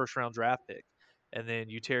high first round draft pick, and then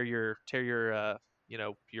you tear your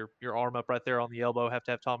your arm up right there on the elbow, have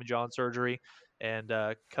to have Tommy John surgery, and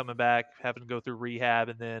coming back, having to go through rehab,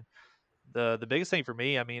 and then the biggest thing for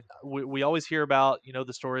me, I mean, we always hear about,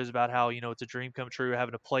 the stories about how, it's a dream come true,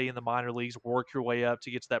 having to play in the minor leagues, work your way up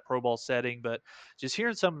to get to that pro ball setting. But just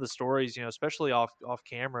hearing some of the stories, especially off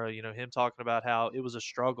camera, him talking about how it was a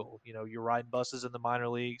struggle. You're riding buses in the minor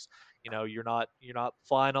leagues, you're not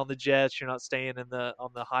flying on the jets, you're not staying in the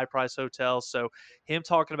on the high price hotels. So him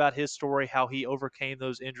talking about his story, how he overcame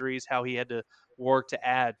those injuries, how he had to work to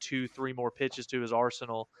add 2-3 more pitches to his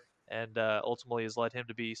arsenal, and ultimately has led him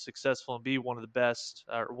to be successful and be one of the best,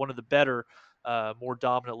 or one of the better, more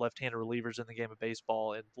dominant left-handed relievers in the game of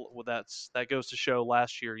baseball. And that goes to show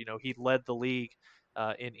last year, he led the league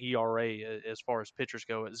in ERA as far as pitchers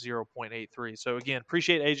go at 0.83. So again,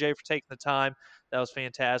 appreciate AJ for taking the time. That was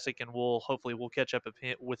fantastic, and hopefully we'll catch up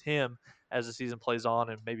with him as the season plays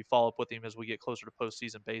on, and maybe follow up with him as we get closer to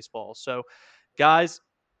postseason baseball. So, guys,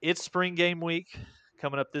 it's spring game week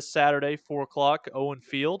coming up this Saturday, 4:00, Owen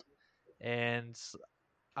Field. And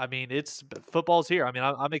I mean, football's here. I mean,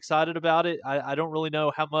 I'm excited about it. I don't really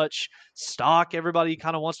know how much stock everybody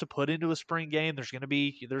kind of wants to put into a spring game. There's going to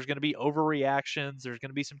be overreactions. There's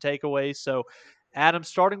going to be some takeaways. So, Adam,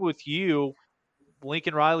 starting with you,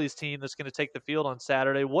 Lincoln Riley's team that's going to take the field on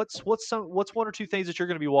Saturday. What's one or two things that you're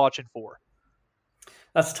going to be watching for?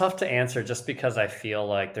 That's tough to answer just because I feel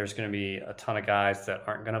like there's going to be a ton of guys that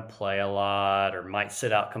aren't going to play a lot or might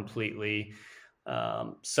sit out completely.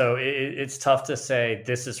 So it's tough to say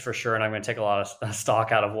this is for sure, and I'm going to take a lot of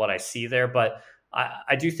stock out of what I see there. But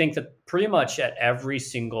I do think that pretty much at every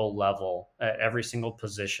single level, at every single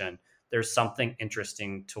position, there's something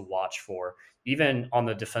interesting to watch for. Even on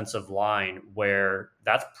the defensive line, where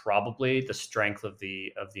that's probably the strength of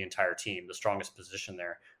the entire team, the strongest position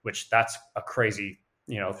there. Which that's a crazy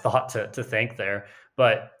thought to think there.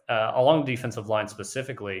 But along the defensive line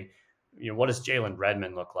specifically, what does Jalen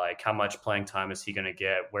Redmond look like? How much playing time is he going to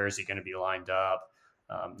get? Where is he going to be lined up?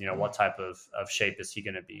 What type of shape is he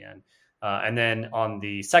going to be in? And then on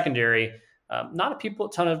the secondary, not a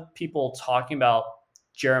ton of people talking about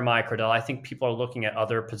Jeremiah Cradell. I think people are looking at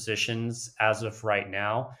other positions as of right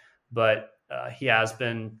now, but he has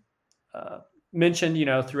been mentioned,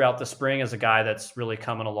 throughout the spring as a guy that's really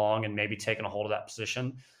coming along and maybe taking a hold of that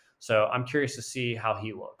position. So I'm curious to see how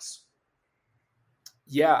he looks.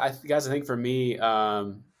 Yeah, guys, I think for me,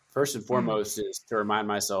 first and foremost is to remind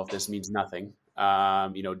myself this means nothing.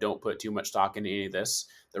 Don't put too much stock into any of this.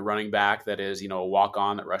 The running back that is, a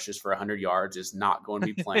walk-on that rushes for 100 yards is not going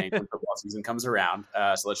to be playing when football season comes around.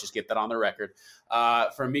 So let's just get that on the record.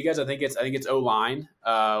 For me, guys, I think it's O-line.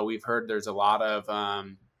 We've heard there's a lot of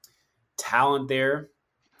talent there,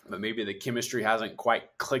 but maybe the chemistry hasn't quite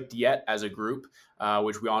clicked yet as a group,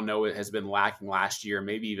 which we all know it has been lacking last year,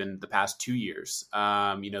 maybe even the past 2 years.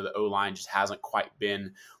 The O-line just hasn't quite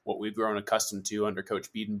been what we've grown accustomed to under Coach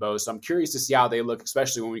Biedenbow. So I'm curious to see how they look,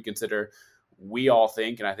 especially when we consider we all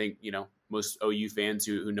think, and I think, most OU fans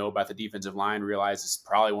who know about the defensive line realize it's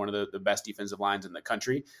probably one of the best defensive lines in the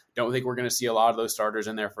country. Don't think we're going to see a lot of those starters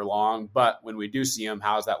in there for long, but when we do see them,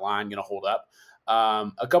 how's that line going to hold up?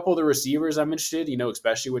 A couple of the receivers I'm interested,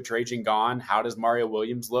 especially with Trajan gone. How does Mario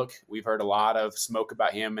Williams look? We've heard a lot of smoke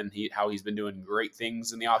about him and how he's been doing great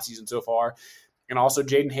things in the offseason so far. And also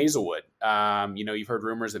Jaden Hazelwood. You've heard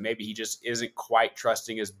rumors that maybe he just isn't quite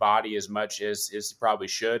trusting his body as much as he probably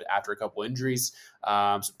should after a couple injuries. So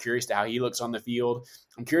I'm curious to how he looks on the field.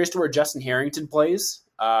 I'm curious to where Justin Harrington plays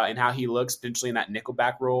and how he looks potentially in that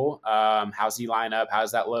nickelback role. How's he line up? How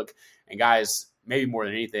does that look? And guys, maybe more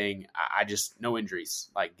than anything, I just no injuries.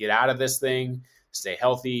 Like, get out of this thing, stay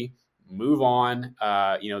healthy, move on.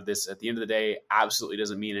 This at the end of the day absolutely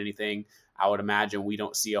doesn't mean anything. I would imagine we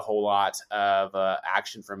don't see a whole lot of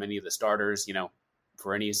action from any of the starters,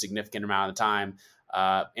 for any significant amount of time.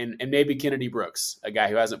 And maybe Kennedy Brooks, a guy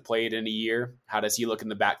who hasn't played in a year. How does he look in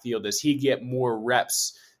the backfield? Does he get more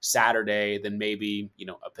reps Saturday than maybe,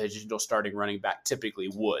 a positional starting running back typically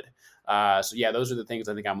would. So yeah, those are the things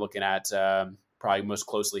I think I'm looking at probably most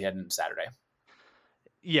closely heading into Saturday.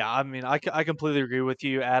 Yeah, I mean, I completely agree with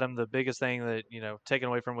you, Adam. The biggest thing that, taken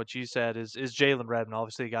away from what you said is Jalen Redmond,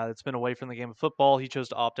 obviously a guy that's been away from the game of football. He chose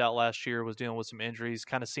to opt out last year, was dealing with some injuries,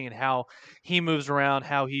 kind of seeing how he moves around,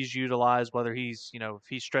 how he's utilized, whether he's, if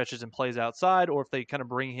he stretches and plays outside or if they kind of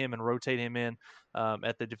bring him and rotate him in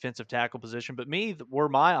at the defensive tackle position. But where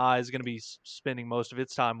my eye is going to be spending most of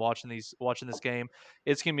its time watching this game,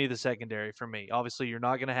 it's going to be the secondary for me. Obviously,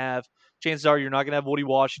 chances are you're not going to have Woody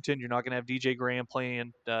Washington. You're not going to have DJ Graham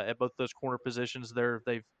playing at both those corner positions.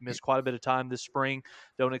 They've missed quite a bit of time this spring.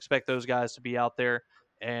 Don't expect those guys to be out there.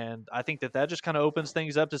 And I think that just kind of opens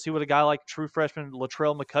things up to see what a guy like true freshman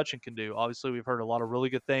Latrell McCutcheon can do. Obviously, we've heard a lot of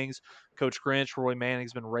really good things. Coach Grinch, Roy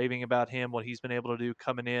Manning's been raving about him, what he's been able to do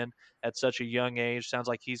coming in at such a young age. Sounds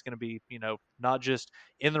like he's going to be, not just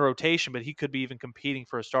in the rotation, but he could be even competing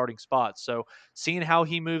for a starting spot. So seeing how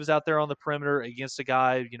he moves out there on the perimeter against a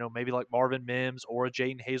guy, maybe like Marvin Mims or a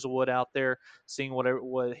Jaden Hazelwood out there, seeing what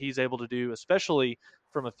he's able to do, especially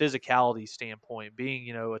from a physicality standpoint,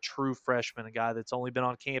 being, a true freshman, a guy that's only been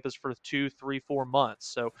on campus for 2, 3, 4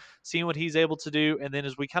 months. So seeing what he's able to do. And then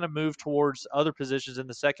as we kind of move towards other positions in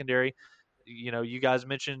the secondary, you guys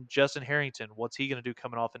mentioned Justin Harrington. What's he going to do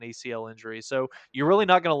coming off an ACL injury? So you're really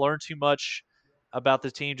not going to learn too much about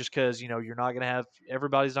the team just because, you're not going to have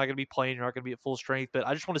everybody's not going to be playing. You're not going to be at full strength. But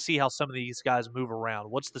I just want to see how some of these guys move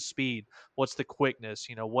around. What's the speed? What's the quickness?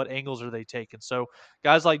 What angles are they taking? So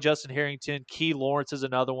guys like Justin Harrington, Key Lawrence is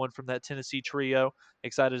another one from that Tennessee trio.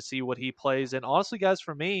 Excited to see what he plays. And honestly, guys,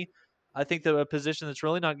 for me, I think that a position that's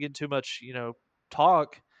really not getting too much,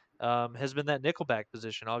 talk has been that nickelback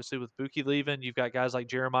position. Obviously, with Buki leaving, you've got guys like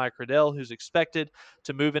Jeremiah Cradell, who's expected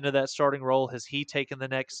to move into that starting role. Has he taken the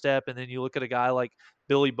next step? And then you look at a guy like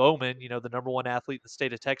Billy Bowman, the number one athlete in the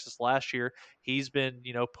state of Texas last year. He's been,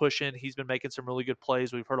 pushing. He's been making some really good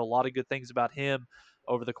plays. We've heard a lot of good things about him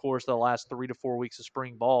over the course of the last 3 to 4 weeks of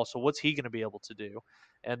spring ball. So what's he going to be able to do?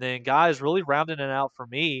 And then guys really rounding it out for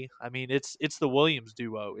me. I mean, it's the Williams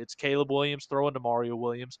duo. It's Caleb Williams throwing to Mario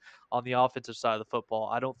Williams on the offensive side of the football.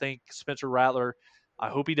 I don't think Spencer Rattler, I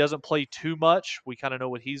hope he doesn't play too much. We kind of know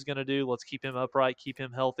what he's going to do. Let's keep him upright, keep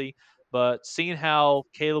him healthy. But seeing how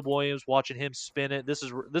Caleb Williams, watching him spin it, this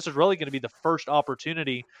is really going to be the first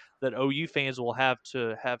opportunity that OU fans will have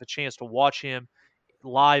to have a chance to watch him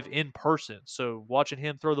live in person. So watching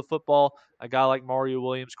him throw the football, a guy like Mario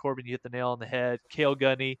Williams, Corbin, you hit the nail on the head. Cale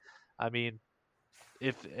Gunny, I mean,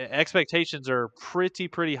 if expectations are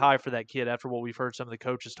pretty high for that kid after what we've heard some of the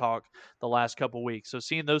coaches talk the last couple weeks. So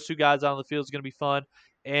seeing those two guys out on the field is going to be fun.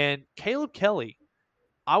 And Caleb Kelly,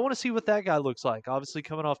 I want to see what that guy looks like. Obviously,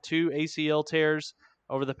 coming off 2 ACL tears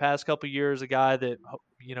over the past couple of years, a guy that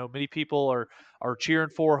many people are cheering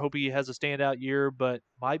for. Hope he has a standout year, but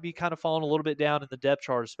might be kind of falling a little bit down in the depth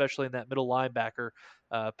chart, especially in that middle linebacker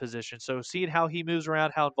position. So seeing how he moves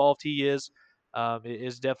around, how involved he is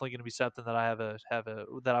definitely going to be something that I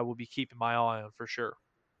that I will be keeping my eye on for sure.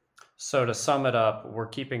 So to sum it up, we're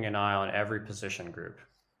keeping an eye on every position group.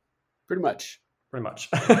 Pretty much.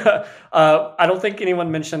 I don't think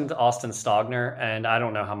anyone mentioned Austin Stogner, and I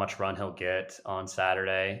don't know how much run he'll get on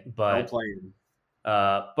Saturday, but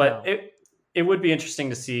it would be interesting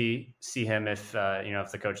to see him if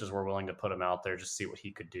if the coaches were willing to put him out there, just see what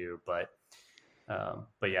he could do. But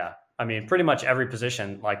yeah, I mean, pretty much every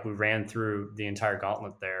position, like we ran through the entire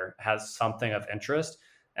gauntlet there, has something of interest,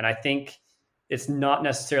 and I think it's not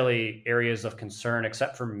necessarily areas of concern,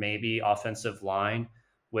 except for maybe offensive line,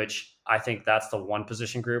 which I think that's the one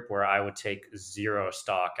position group where I would take zero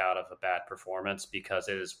stock out of a bad performance because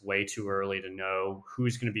it is way too early to know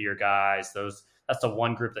who's going to be your guys. That's the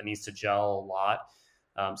one group that needs to gel a lot.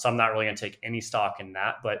 So I'm not really going to take any stock in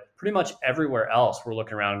that. But pretty much everywhere else, we're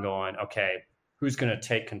looking around going, okay, who's going to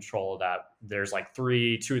take control of that? There's like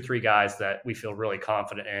 2 or 3 guys that we feel really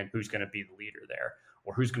confident in. Who's going to be the leader there?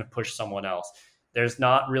 Or who's going to push someone else? There's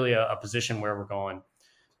not really a position where we're going,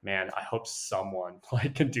 man, I hope someone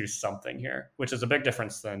can do something here, which is a big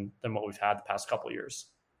difference than what we've had the past couple of years.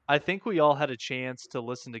 I think we all had a chance to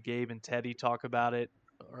listen to Gabe and Teddy talk about it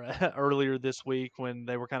earlier this week when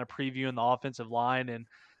they were kind of previewing the offensive line. And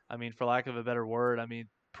I mean, for lack of a better word, I mean,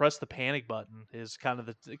 press the panic button is kind of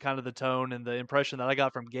the tone and the impression that I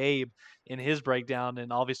got from Gabe in his breakdown.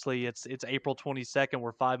 And obviously it's April 22nd.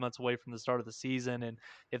 We're 5 months away from the start of the season. And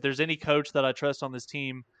if there's any coach that I trust on this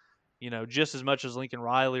team, just as much as Lincoln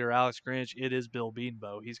Riley or Alex Grinch, it is Bill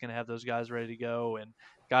Beanbo. He's going to have those guys ready to go. And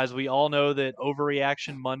guys, we all know that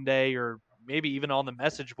overreaction Monday or maybe even on the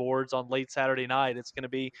message boards on late Saturday night, it's going to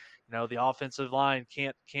be, the offensive line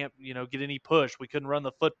can't, get any push. We couldn't run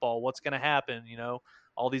the football. What's going to happen?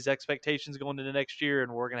 All these expectations going into next year,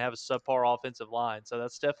 and we're going to have a subpar offensive line. So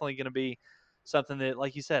that's definitely going to be something that,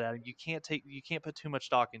 like you said, Adam, you can't put too much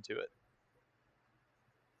stock into it.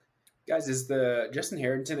 Guys, is the Justin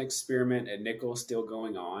Harrington experiment at nickel still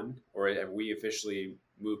going on, or have we officially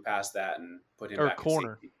moved past that and put him back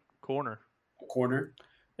corner? at safety? Corner.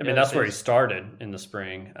 I mean, that's where he started in the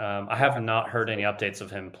spring. I have not heard any updates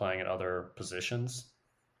of him playing at other positions.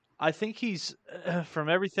 I think he's, from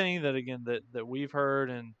everything that we've heard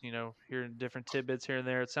and, hearing different tidbits here and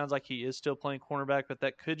there, it sounds like he is still playing cornerback, but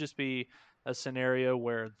that could just be a scenario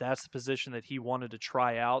where that's the position that he wanted to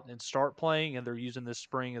try out and start playing, and they're using this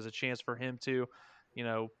spring as a chance for him to,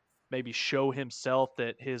 maybe show himself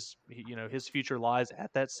that his future lies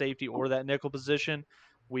at that safety or that nickel position.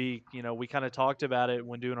 We kind of talked about it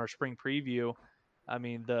when doing our spring preview. I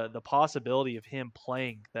mean, the possibility of him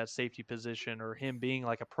playing that safety position, or him being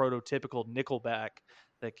like a prototypical nickelback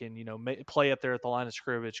that can, play up there at the line of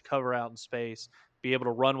scrimmage, cover out in space, be able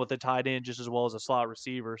to run with the tight end just as well as a slot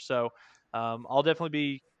receiver. So I'll definitely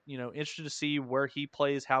be, interested to see where he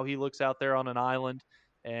plays, how he looks out there on an island.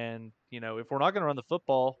 And, if we're not going to run the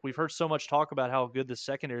football, we've heard so much talk about how good the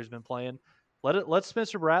secondary has been playing. Let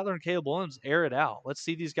Spencer Rattler and Caleb Williams air it out. Let's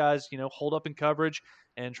see these guys, hold up in coverage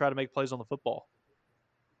and try to make plays on the football.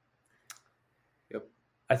 Yep.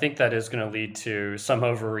 I think that is going to lead to some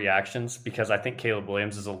overreactions, because I think Caleb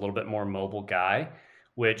Williams is a little bit more mobile guy,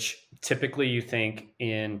 which typically you think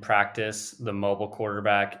in practice, the mobile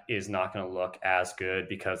quarterback is not going to look as good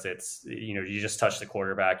because it's, you just touch the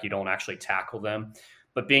quarterback, you don't actually tackle them.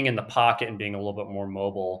 But being in the pocket and being a little bit more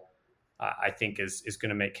mobile, I think is going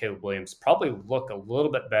to make Caleb Williams probably look a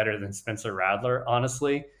little bit better than Spencer Rattler,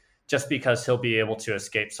 honestly, just because he'll be able to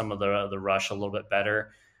escape some of the rush a little bit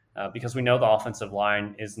better. Because we know the offensive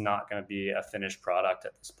line is not going to be a finished product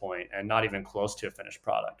at this point, and not even close to a finished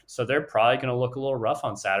product. So they're probably going to look a little rough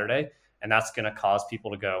on Saturday, and that's going to cause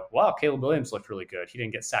people to go, wow, Caleb Williams looked really good. He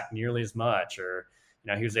didn't get sacked nearly as much, or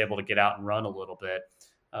he was able to get out and run a little bit,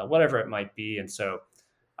 whatever it might be. And so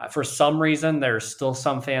for some reason, there's still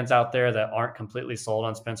some fans out there that aren't completely sold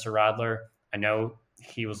on Spencer Rattler. I know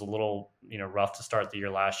he was a little, rough to start the year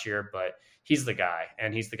last year, but he's the guy,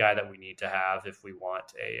 and he's the guy that we need to have if we want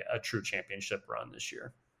a true championship run this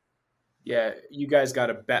year. Yeah, you guys got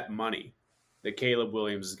to bet money that Caleb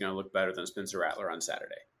Williams is going to look better than Spencer Rattler on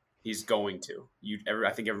Saturday. He's going to.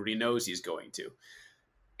 I think everybody knows he's going to.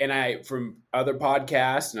 And from other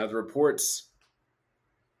podcasts and other reports,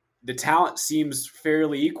 the talent seems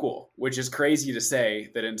fairly equal, which is crazy to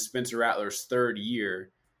say that in Spencer Rattler's third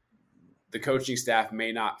year, the coaching staff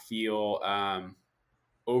may not feel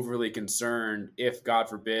overly concerned if, God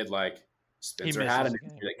forbid, like Spencer had an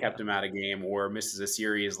injury that kept him out of game or misses a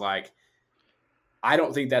series. Like, I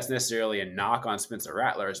don't think that's necessarily a knock on Spencer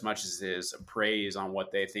Rattler as much as it is a praise on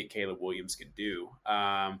what they think Caleb Williams can do.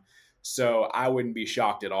 So I wouldn't be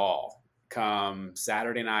shocked at all come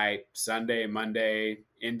Saturday night, Sunday, Monday,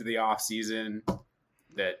 into the off season,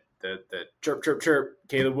 that the chirp, chirp, chirp,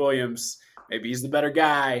 Caleb Williams, maybe he's the better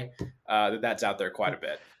guy, that's out there quite a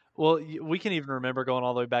bit. Well, we can even remember going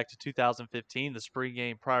all the way back to 2015, the spring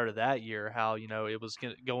game prior to that year, how, it was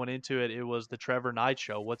going into it, it was the Trevor Knight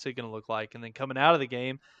show. What's it going to look like? And then coming out of the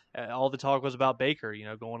game, all the talk was about Baker,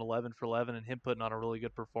 going 11 for 11 and him putting on a really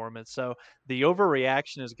good performance. So the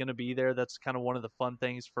overreaction is going to be there. That's kind of one of the fun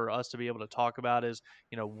things for us to be able to talk about is,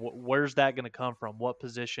 where's that going to come from? What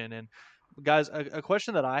position? And guys, a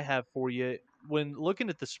question that I have for you, when looking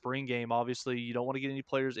at the spring game, obviously you don't want to get any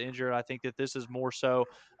players injured. I think that this is more so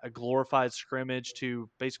a glorified scrimmage to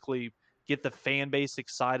basically get the fan base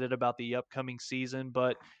excited about the upcoming season.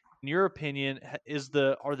 But in your opinion,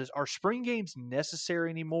 are spring games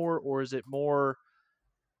necessary anymore, or is it more?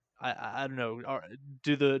 I don't know.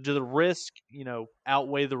 Do the risk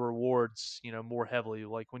outweigh the rewards more heavily?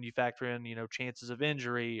 Like when you factor in chances of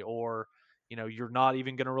injury, or you're not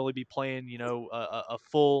even going to really be playing a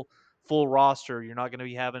full roster. You're not going to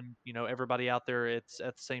be having everybody out there at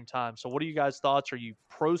the same time. So what are you guys' thoughts? Are you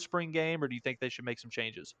pro spring game, or do you think they should make some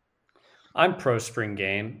changes? I'm pro spring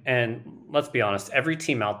game, and let's be honest, every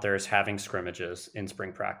team out there is having scrimmages in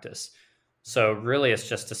spring practice. So really it's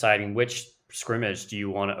just deciding which scrimmage do you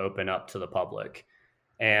want to open up to the public.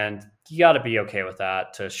 And you got to be okay with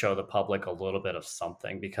that to show the public a little bit of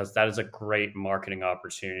something, because that is a great marketing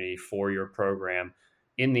opportunity for your program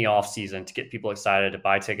in the off season to get people excited to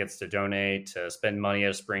buy tickets, to donate, to spend money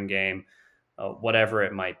at a spring game, whatever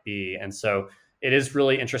it might be. And so it is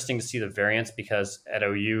really interesting to see the variance because at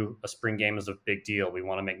OU, a spring game is a big deal. We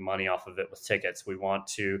want to make money off of it with tickets. We want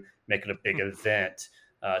to make it a big event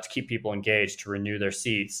to keep people engaged, to renew their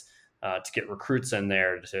seats, to get recruits in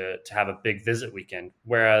there, to have a big visit weekend.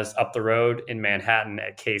 Whereas up the road in Manhattan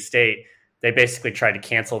at K-State, they basically tried to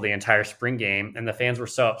cancel the entire spring game, and the fans were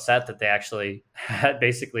so upset that they actually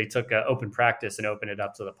basically took an open practice and opened it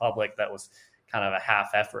up to the public. That was kind of a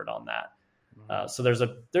half effort on that. So there's a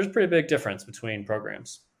pretty big difference between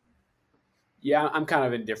programs. Yeah, I'm kind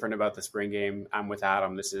of indifferent about the spring game. I'm with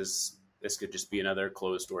Adam. This could just be another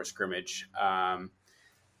closed door scrimmage. I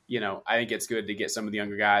think it's good to get some of the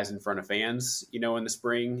younger guys in front of fans, in the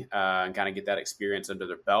spring and kind of get that experience under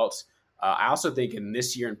their belt. I also think in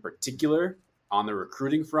this year in particular, on the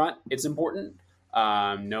recruiting front, it's important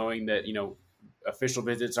knowing that, official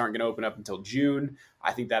visits aren't going to open up until June.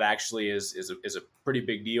 I think that actually is a pretty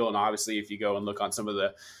big deal. And obviously, if you go and look on some of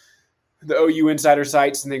the OU insider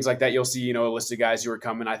sites and things like that, you'll see, a list of guys who are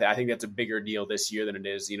coming. I think that's a bigger deal this year than it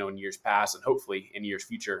is, in years past and hopefully in years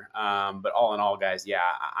future. But all in all, guys, yeah,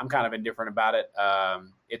 I'm kind of indifferent about it.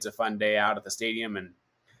 It's a fun day out at the stadium, and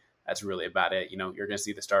that's really about it. You're going to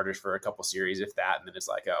see the starters for a couple series, if that, and then it's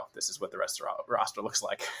like, oh, this is what the rest of the roster looks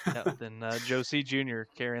like. Then Joe C. Jr.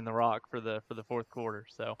 carrying the rock for the fourth quarter.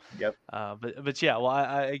 So, yep. But yeah, well,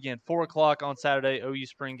 I again, 4:00 on Saturday, OU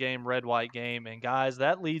spring game, red-white game, and guys,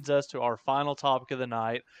 that leads us to our final topic of the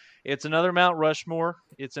night. It's another Mount Rushmore.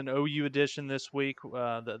 It's an OU edition this week.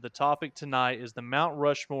 The topic tonight is the Mount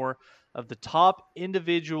Rushmore of the top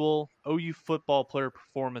individual OU football player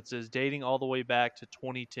performances dating all the way back to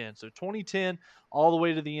 2010. So 2010 all the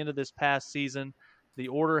way to the end of this past season. The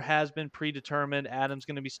order has been predetermined. Adam's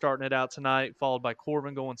going to be starting it out tonight, followed by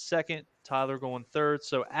Corbin going second, Tyler going third.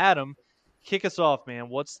 So Adam, kick us off, man.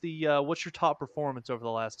 What's your top performance over the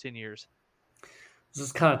last 10 years? This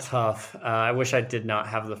is kind of tough. I wish I did not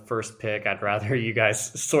have the first pick. I'd rather you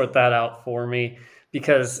guys sort that out for me,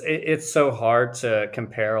 because it's so hard to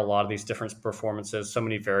compare a lot of these different performances, so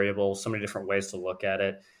many variables, so many different ways to look at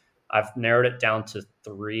it. I've narrowed it down to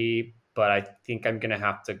 3, but I think I'm going to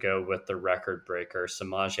have to go with the record breaker,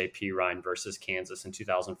 Samaje Perine versus Kansas in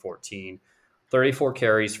 2014. 34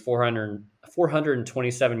 carries,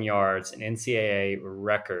 427 yards, an NCAA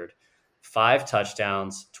record, 5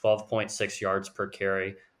 touchdowns, 12.6 yards per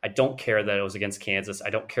carry. I don't care that it was against Kansas.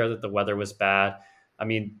 I don't care that the weather was bad. I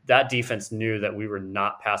mean, that defense knew that we were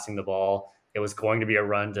not passing the ball. It was going to be a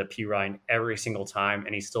run to Perine every single time,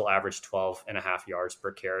 and he still averaged 12.5 yards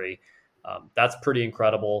per carry. That's pretty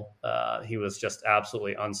incredible. He was just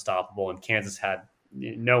absolutely unstoppable, and Kansas had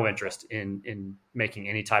no interest in making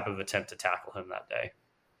any type of attempt to tackle him that day.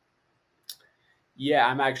 Yeah,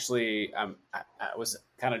 I was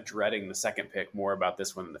kind of dreading the second pick more about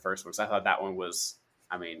this one than the first one, because I thought that one was,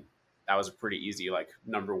 that was a pretty easy,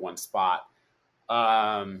 number one spot.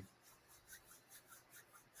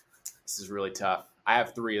 This is really tough. I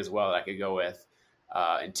have 3 as well that I could go with,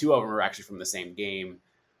 and 2 of them are actually from the same game.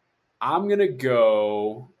 I'm going to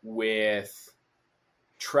go with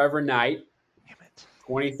Trevor Knight,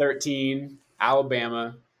 2013,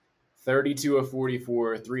 Alabama, 32 of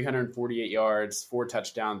 44, 348 yards, 4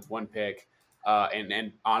 touchdowns, 1 pick.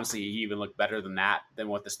 And honestly, he even looked better than that, than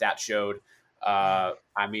what the stats showed. I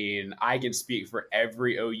can speak for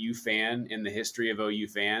every OU fan in the history of OU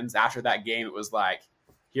fans. After that game, it was like,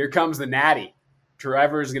 here comes the Natty.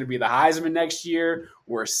 Trevor is going to be the Heisman next year.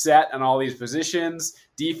 We're set on all these positions.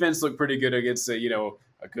 Defense looked pretty good against a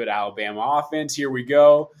good Alabama offense. Here we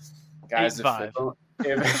go. Guys,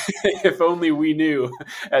 if only we knew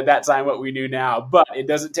at that time what we knew now. But it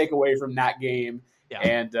doesn't take away from that game. Yeah.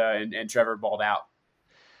 And Trevor balled out.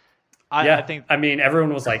 I think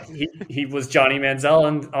everyone was like, he was Johnny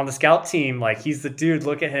Manziel on the scout team. Like, he's the dude.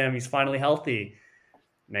 Look at him. He's finally healthy.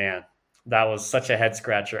 Man, that was such a head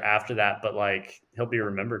scratcher after that. But he'll be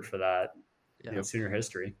remembered for that in senior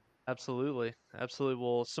history. Absolutely.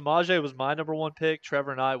 Well, Samaje was my number 1 pick.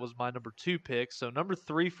 Trevor Knight was my number 2 pick. So number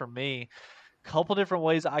 3 for me. Couple different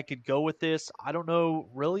ways I could go with this. I don't know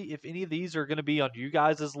really if any of these are going to be on you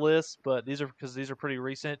guys' list, but these are pretty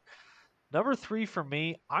recent. Number 3 for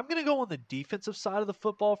me, I'm going to go on the defensive side of the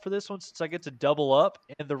football for this one, since I get to double up.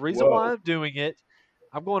 And the reason why I'm doing it,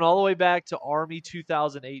 I'm going all the way back to Army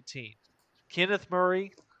 2018. Kenneth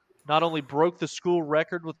Murray not only broke the school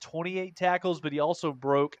record with 28 tackles, but he also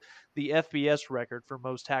broke the FBS record for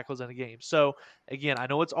most tackles in a game. So again, I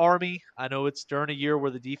know it's Army. I know it's during a year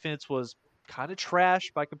where the defense was kind of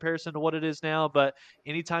trash by comparison to what it is now, but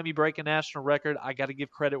anytime you break a national record, I got to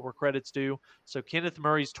give credit where credit's due. So Kenneth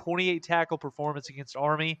Murray's 28 tackle performance against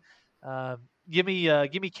Army, give me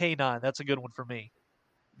K9. That's a good one for me.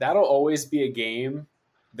 that'll always be a game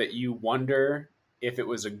that you wonder if it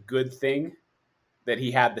was a good thing that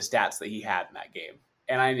he had the stats that he had in that game.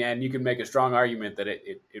 And you can make a strong argument that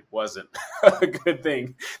it wasn't a good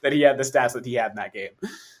thing that he had the stats that he had in that game.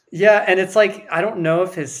 Yeah, and it's like, I don't know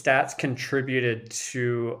if his stats contributed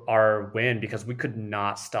to our win because we could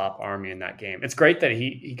not stop Army in that game. It's great that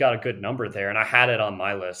he got a good number there, and I had it on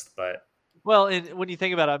my list, but... Well, and when you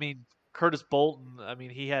think about it, I mean, Curtis Bolton, I mean,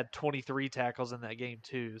 he had 23 tackles in that game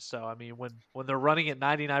too. So, I mean, when they're running it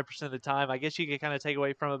 99% of the time, I guess you can kind of take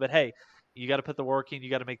away from it. But, hey, you got to put the work in. You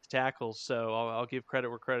got to make the tackles. So I'll give credit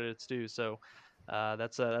where credit is due. So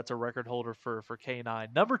that's a record holder for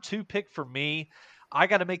K9. Number 2 pick for me. I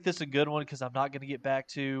got to make this a good one because I'm not going to get back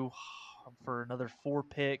to for another 4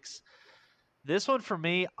 picks. This one for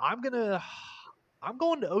me, I'm going to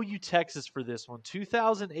OU Texas for this one.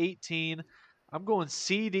 2018. I'm going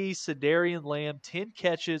CD Sedarian Lamb, 10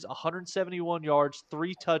 catches, 171 yards,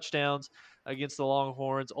 3 touchdowns against the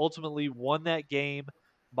Longhorns. Ultimately won that game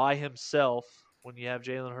by himself when you have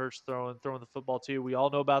Jalen Hurts throwing the football too. We all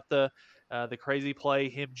know about the crazy play,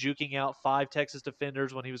 him juking out 5 Texas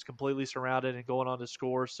defenders when he was completely surrounded and going on to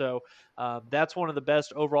score. So that's one of the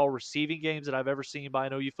best overall receiving games that I've ever seen by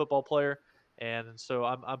an OU football player. And so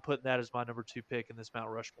I'm putting that as my number 2 pick in this Mount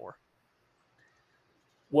Rushmore.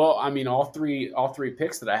 Well, I mean, all three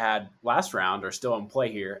picks that I had last round are still in play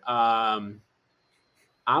here. I'm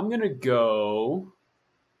gonna go.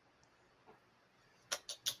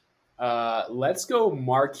 Let's go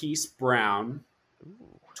Marquise Brown,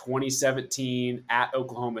 2017 at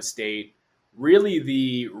Oklahoma State. Really,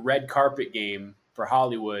 the red carpet game for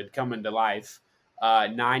Hollywood coming to life.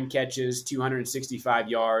 9 catches, 265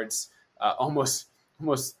 yards, almost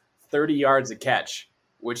 30 yards a catch,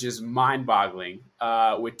 which is mind-boggling,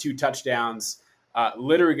 with 2 touchdowns.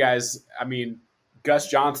 Literally, guys, I mean, Gus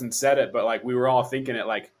Johnson said it, but, like, we were all thinking it,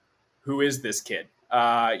 like, who is this kid?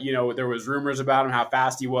 There was rumors about him, how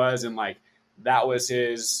fast he was, and, like, that was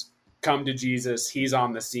his come to Jesus. He's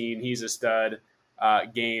on the scene. He's a stud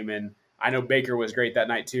game. And I know Baker was great that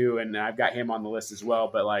night, too, and I've got him on the list as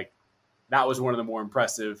well. But, like, that was one of the more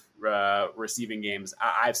impressive receiving games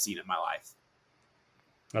I've seen in my life.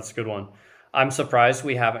 That's a good one. I'm surprised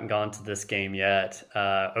we haven't gone to this game yet.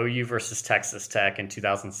 OU versus Texas Tech in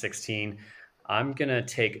 2016. I'm going to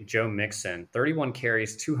take Joe Mixon, 31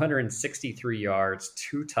 carries, 263 yards,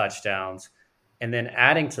 2 touchdowns, and then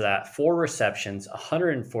adding to that 4 receptions,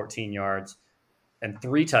 114 yards, and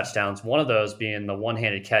 3 touchdowns, one of those being the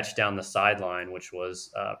one-handed catch down the sideline, which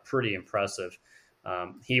was pretty impressive.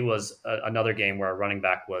 He was another game where a running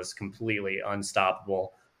back was completely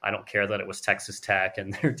unstoppable. I don't care that it was Texas Tech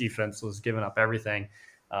and their defense was giving up everything.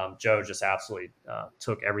 Joe just absolutely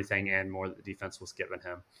took everything and more that the defense was giving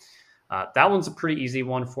him. That one's a pretty easy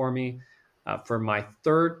one for me. For my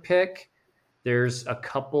 3rd pick, there's a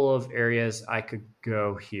couple of areas I could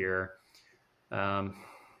go here. I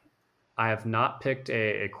have not picked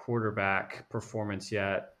a quarterback performance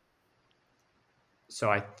yet. So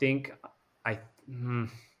I think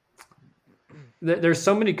there's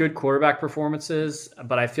so many good quarterback performances,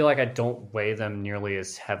 but I feel like I don't weigh them nearly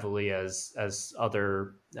as heavily as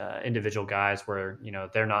other individual guys where,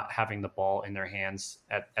 they're not having the ball in their hands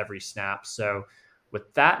at every snap. So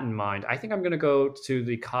with that in mind, I think I'm going to go to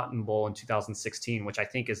the Cotton Bowl in 2016, which I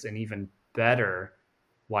think is an even better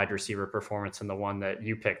wide receiver performance than the one that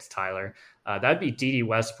you picked, Tyler. That'd be Dede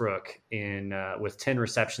Westbrook with 10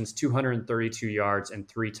 receptions, 232 yards, and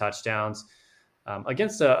 3 touchdowns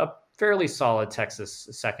against a fairly solid Texas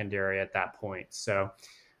secondary at that point. So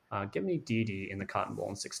give me Dede in the Cotton Bowl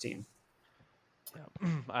in 16. Yeah,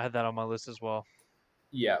 I had that on my list as well.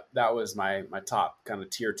 Yeah, that was my top kind of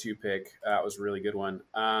tier 2 pick. That was a really good one.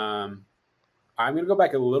 I'm going to go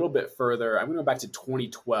back a little bit further. I'm going to go back to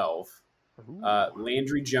 2012.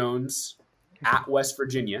 Landry Jones at West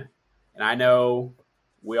Virginia. And I know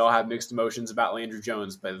we all have mixed emotions about Landry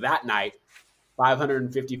Jones, but that night,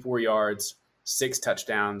 554 yards, 6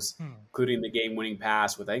 touchdowns, including the game-winning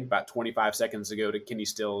pass with, I think, about 25 seconds to go to Kenny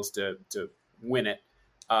Stills to win it.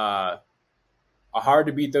 Hard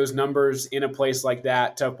to beat those numbers in a place like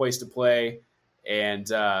that, tough place to play. And,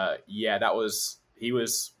 he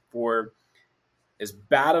was, for as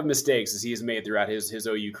bad of mistakes as he's made throughout his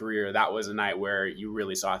OU career, that was a night where you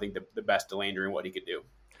really saw, I think, the best of Landry and what he could do.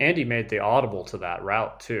 And he made the audible to that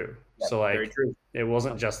route, too. Yeah, so, very true. It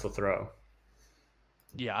wasn't just the throw.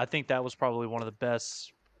 Yeah, I think that was probably one of the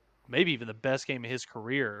best, maybe even the best game of his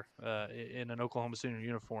career in an Oklahoma Sooner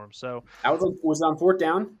uniform. So that was on 4th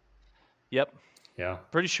down? Yep. Yeah.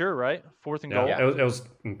 Pretty sure, right? 4th and goal. Yeah, it was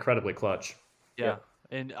incredibly clutch. Yeah.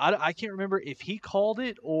 And I can't remember if he called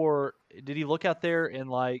it or did he look out there and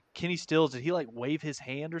like Kenny Stills, did he like wave his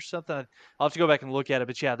hand or something? I'll have to go back and look at it.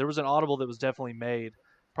 But yeah, there was an audible that was definitely made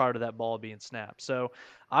prior to that ball being snapped. So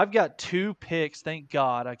I've got 2 picks. Thank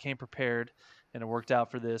God I came prepared and it worked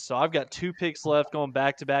out for this. So I've got 2 picks left going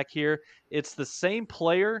back to back here. It's the same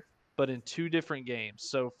player, but in 2 different games.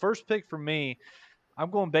 So first pick for me, I'm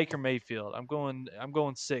going Baker Mayfield. I'm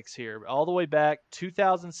going 6 here. All the way back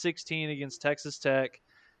 2016 against Texas Tech.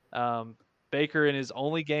 Baker in his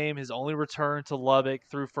only game, his only return to Lubbock,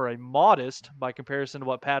 threw for a modest, by comparison to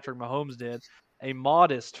what Patrick Mahomes did, a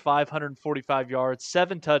modest 545 yards,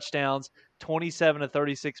 7 touchdowns, 27 to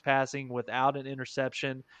 36 passing without an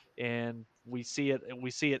interception. And we see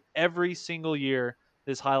it every single year.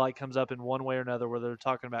 This highlight comes up in one way or another, whether they're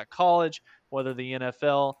talking about college, whether the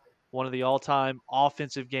NFL. One of the all-time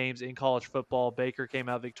offensive games in college football. Baker came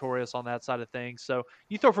out victorious on that side of things. So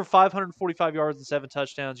you throw for 545 yards and 7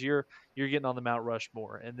 touchdowns, you're getting on the Mount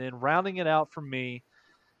Rushmore. And then rounding it out for me,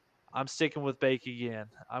 I'm sticking with Baker again.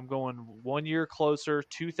 I'm going 1 year closer,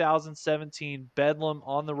 2017 Bedlam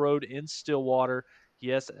on the road in Stillwater.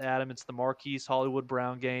 Yes, Adam, it's the Marquise Hollywood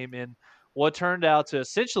Brown game in what turned out to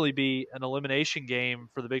essentially be an elimination game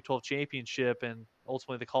for the Big 12 championship and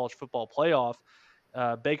ultimately the college football playoff.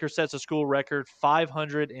 Baker sets a school record,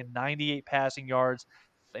 598 passing yards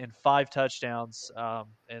and 5 touchdowns.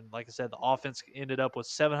 And like I said, the offense ended up with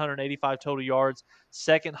 785 total yards,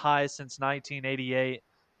 second highest since 1988.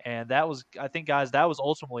 And that was, I think, guys, that was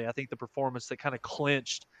ultimately, I think, the performance that kind of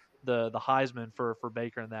clinched the Heisman for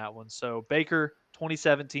Baker in that one. So Baker,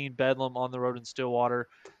 2017 Bedlam on the road in Stillwater.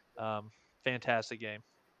 Fantastic game.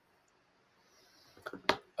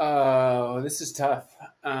 Oh, this is tough.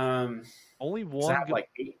 Only one.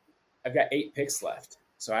 I've got 8 picks left,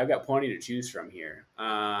 so I've got plenty to choose from here.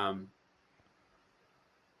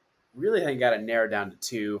 Really, I got to narrow down to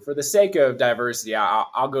 2 for the sake of diversity.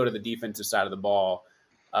 I'll go to the defensive side of the ball.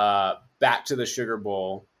 Back to the Sugar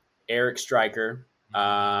Bowl. Eric Stryker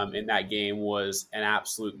in that game was an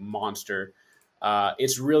absolute monster.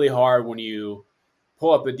 It's really hard when you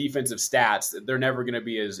pull up the defensive stats. They're never going to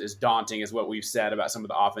be as daunting as what we've said about some of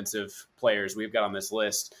the offensive players we've got on this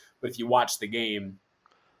list. But if you watch the game,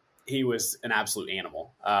 he was an absolute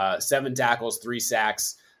animal. 7 tackles, 3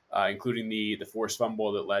 sacks, including the forced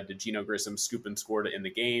fumble that led to Geno Grissom scoop and scored in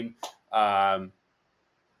the game. I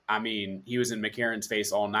mean, he was in McCarron's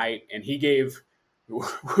face all night, and he gave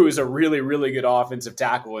who was a really, really good offensive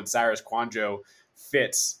tackle in Cyrus Kwanjo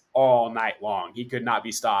fits all night long. He could not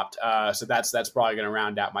be stopped. So that's probably going to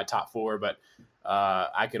round out my top 4, but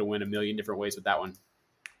I could have went a million different ways with that one.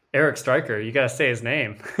 Eric Stryker, you got to say his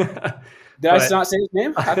name. Did I not say his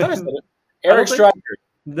name? I thought I said it. Eric Stryker.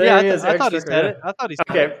 I thought he said it.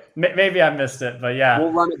 Okay, maybe I missed it, but yeah.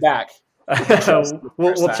 We'll run it back.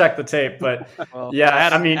 we'll check the tape, but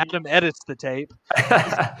Adam edits the tape.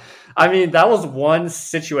 I mean, that was one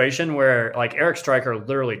situation where like Eric Stryker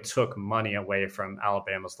literally took money away from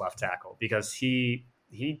Alabama's left tackle because he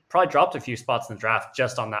probably dropped a few spots in the draft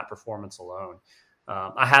just on that performance alone.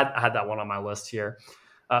 I had that one on my list here.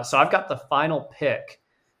 So I've got the final pick,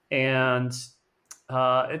 and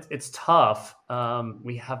it's tough.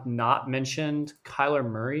 We have not mentioned Kyler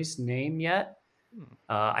Murray's name yet.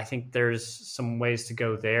 I think there's some ways to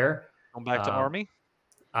go there. Going back to Army.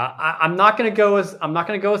 I'm not going to go with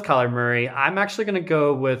Kyler Murray. I'm actually going to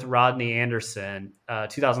go with Rodney Anderson,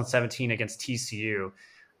 2017 against TCU.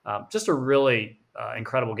 Just a really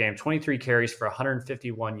incredible game. 23 carries for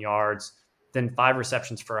 151 yards, then 5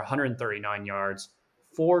 receptions for 139 yards,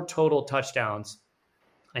 4 total touchdowns.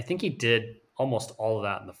 I think he did almost all of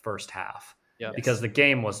that in the first half. Yes. Because the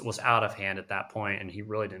game was out of hand at that point, and he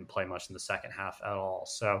really didn't play much in the second half at all.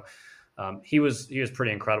 So he was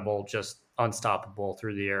pretty incredible, just unstoppable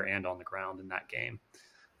through the air and on the ground in that game.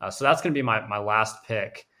 So that's going to be my last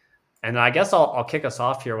pick. And I guess I'll kick us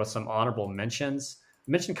off here with some honorable mentions.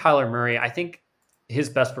 I mentioned Kyler Murray. I think his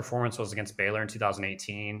best performance was against Baylor in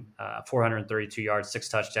 2018, 432 yards, 6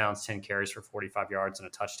 touchdowns, 10 carries for 45 yards and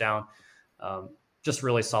a touchdown. Just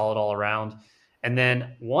really solid all around. And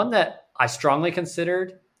then one that I strongly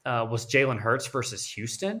considered was Jalen Hurts versus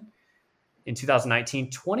Houston in 2019,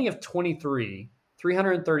 20 of 23,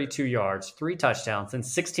 332 yards, 3 touchdowns, and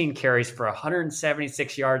 16 carries for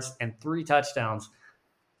 176 yards and 3 touchdowns.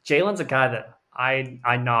 Jalen's a guy that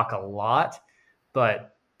I knock a lot,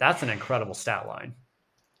 but that's an incredible stat line.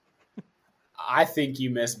 I think you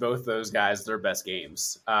missed both those guys, their best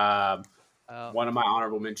games. One of my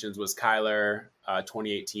honorable mentions was Kyler,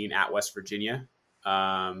 2018 at West Virginia.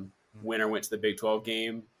 Winner went to the Big 12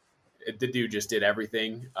 game. the dude just did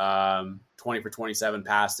everything. 20 for 27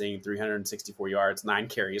 passing, 364 yards, 9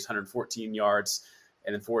 carries, 114 yards,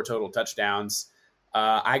 and then 4 total touchdowns.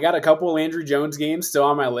 I got a couple Landry Jones games still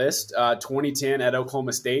on my list. 2010 at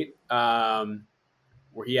Oklahoma State,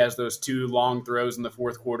 where he has those 2 long throws in the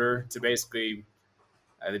fourth quarter to basically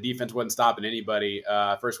the defense wasn't stopping anybody.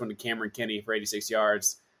 First one to Cameron Kinney for 86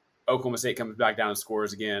 yards. Oklahoma State comes back down and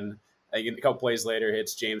scores again. A couple plays later,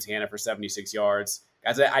 hits James Hanna for 76 yards.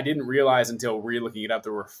 Guys, I didn't realize until re-looking it up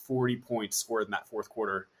there were 40 points scored in that fourth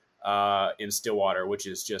quarter in Stillwater, which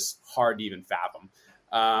is just hard to even fathom.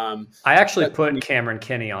 I actually put Cameron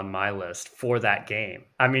Kinney on my list for that game.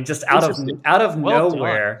 I mean, just out of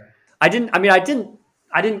nowhere. I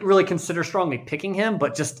didn't really consider strongly picking him,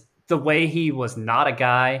 but just the way he was not a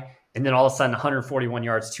guy, and then all of a sudden 141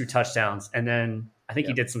 yards, 2 touchdowns, and then I think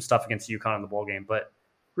he did some stuff against UConn in the bowl game, but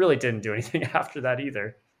really didn't do anything after that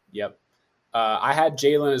either. Yep. I had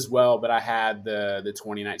Jalen as well, but I had the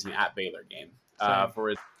 2019 at Baylor game.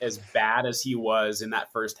 For as bad as he was in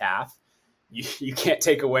that first half, you can't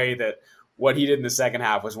take away that what he did in the second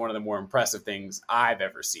half was one of the more impressive things I've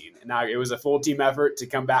ever seen. Now, it was a full team effort to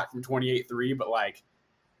come back from 28-3, but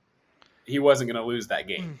he wasn't going to lose that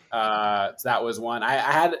game. So that was one.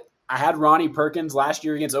 I had Ronnie Perkins last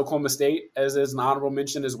year against Oklahoma State as an honorable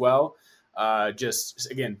mention as well.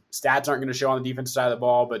 Just again, stats aren't going to show on the defensive side of the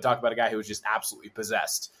ball, but talk about a guy who was just absolutely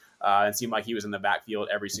possessed. It seemed like he was in the backfield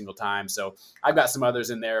every single time. So I've got some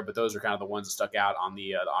others in there, but those are kind of the ones that stuck out on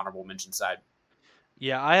the honorable mention side.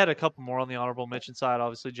 Yeah, I had a couple more on the honorable mention side.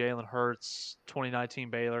 Obviously, Jalen Hurts, 2019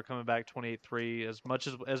 Baylor, coming back 28-3.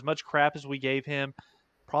 As much crap as we gave him,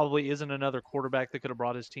 probably isn't another quarterback that could have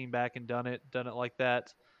brought his team back and done it like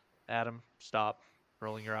that. Adam, stop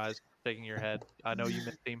rolling your eyes, shaking your head. I know you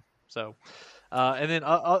missed him. So, and then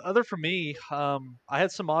other for me, I had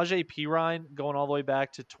Samaje Perine going all the way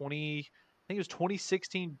back to I think it was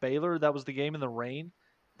 2016 Baylor. That was the game in the rain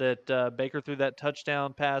that Baker threw that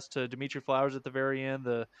touchdown pass to Demetri Flowers at the very end.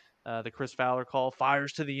 The Chris Fowler call,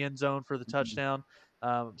 fires to the end zone for the touchdown.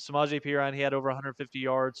 Samaje Perine, he had over 150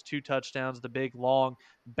 yards, 2 touchdowns, the big long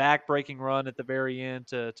back-breaking run at the very end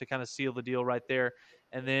to kind of seal the deal right there.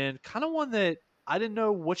 And then kind of one that I didn't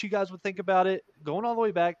know what you guys would think about it. Going all the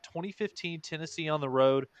way back, 2015 Tennessee on the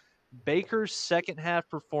road. Baker's second half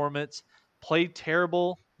performance played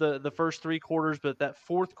terrible the first 3 quarters, but that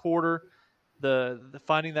fourth quarter, the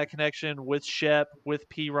finding that connection with Shep, with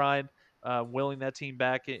Perine, willing that team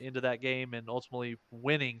back into that game and ultimately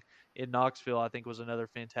winning in Knoxville, I think was another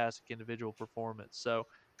fantastic individual performance. So,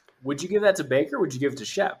 would you give that to Baker? Or would you give it to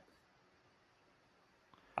Shep?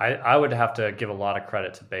 I would have to give a lot of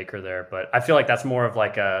credit to Baker there, but I feel like that's more of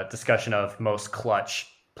like a discussion of most clutch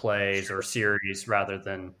plays or series rather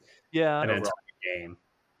than an entire game.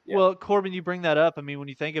 Yeah. Well, Corbin, you bring that up. I mean, when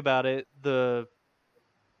you think about it,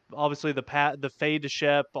 obviously the fade to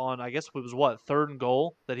Shep on, I guess it was 3rd and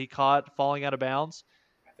goal that he caught falling out of bounds.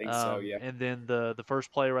 I think so, yeah. And then the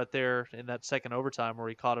first play right there in that second overtime where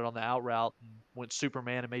he caught it on the out route and went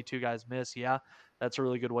Superman and made 2 guys miss. Yeah, that's a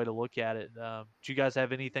really good way to look at it. Do you guys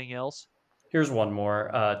have anything else? Here's one more.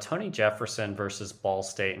 Tony Jefferson versus Ball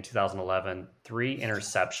State in 2011. 3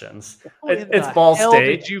 interceptions. It's Ball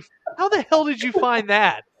State. How the hell did you find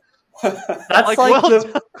that? That's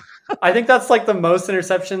I think that's like the most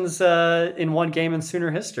interceptions in one game in Sooner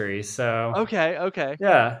history. So okay,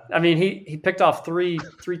 yeah. I mean, he picked off three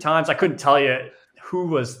times. I couldn't tell you who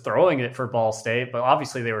was throwing it for Ball State, but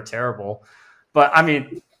obviously they were terrible. But I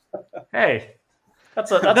mean, hey,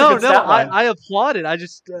 that's a good stat line. I applaud it. I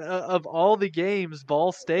just of all the games,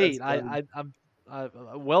 Ball State, I'm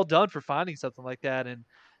well done for finding something like that. And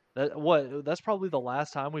that's probably the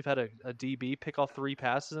last time we've had a DB pick off 3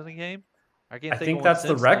 passes in a game. I think that's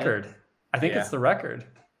the record. I think it's the record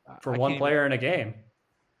for one player in a game.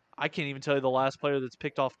 I can't even tell you the last player that's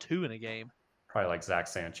picked off 2 in a game. Probably like Zach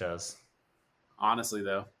Sanchez. Honestly,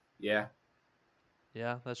 though, yeah,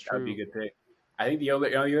 that's true. That'd be a good pick. I think the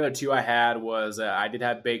other 2 I had was I did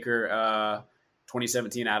have Baker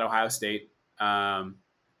 2017 at Ohio State.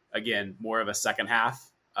 Again, more of a second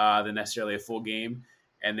half than necessarily a full game.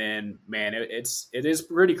 And then, man, it is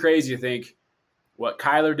pretty crazy to think what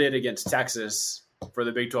Kyler did against Texas for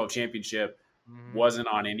the Big 12 championship wasn't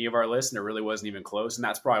on any of our lists, and it really wasn't even close. And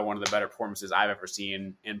that's probably one of the better performances I've ever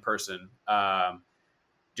seen in person.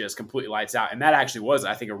 Just completely lights out. And that actually was,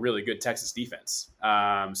 I think, a really good Texas defense.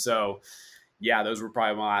 So, yeah, those were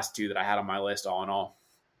probably my last 2 that I had on my list all in all.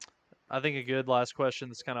 I think a good last question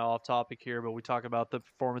that's kind of off topic here, but we talk about the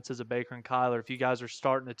performances of Baker and Kyler. If you guys are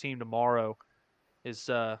starting a team tomorrow,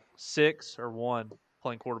 is 6 or 1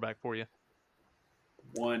 playing quarterback for you?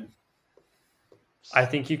 1. I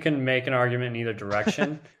think you can make an argument in either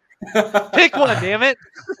direction. Pick one, damn it.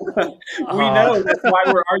 We know that's why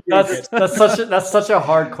we're arguing. That's such a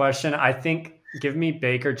hard question. I think give me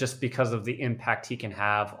Baker just because of the impact he can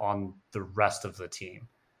have on the rest of the team.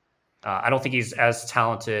 I don't think he's as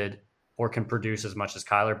talented or can produce as much as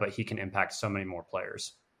Kyler, but he can impact so many more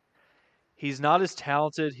players. He's not as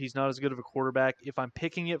talented. He's not as good of a quarterback. If I'm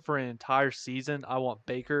picking it for an entire season, I want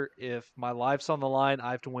Baker. If my life's on the line,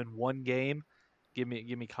 I have to win one game. Give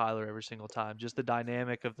me Kyler every single time. Just the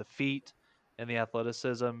dynamic of the feet and the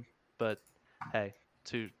athleticism. But hey,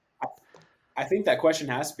 I think that question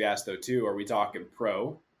has to be asked though too. Are we talking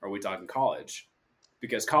pro? Or are we talking college?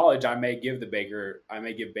 Because college, I may give Baker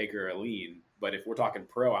a lean, but if we're talking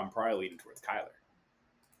pro, I'm probably leaning towards Kyler.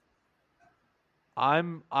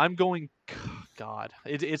 I'm going. God,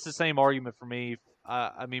 it's the same argument for me.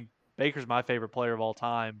 I mean, Baker's my favorite player of all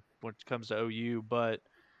time when it comes to OU, but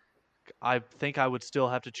I think I would still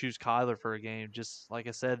have to choose Kyler for a game. Just like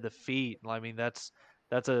I said, the feet. I mean, that's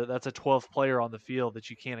a 12th player on the field that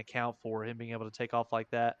you can't account for, him being able to take off like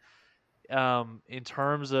that. In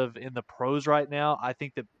terms of in the pros right now, I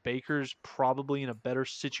think that Baker's probably in a better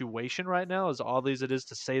situation right now, as oddly as it is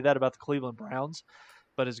to say that about the Cleveland Browns.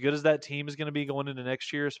 But as good as that team is going to be going into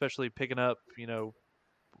next year, especially picking up,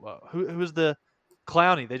 who's the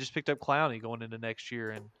Clowney? They just picked up Clowney going into next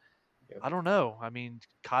year, and I don't know. I mean,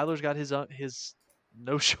 Kyler's got his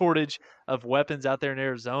no shortage of weapons out there in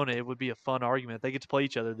Arizona. It would be a fun argument. They get to play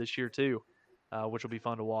each other this year too, which will be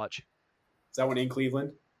fun to watch. Is that one in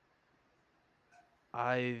Cleveland?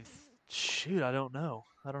 I don't know.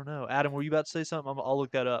 Adam, were you about to say something? I'll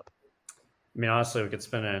look that up. I mean, honestly, we could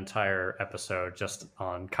spend an entire episode just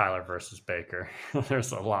on Kyler versus Baker.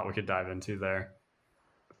 There's a lot we could dive into there.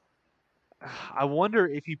 I wonder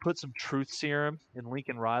if you put some truth serum in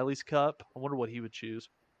Lincoln Riley's cup. I wonder what he would choose.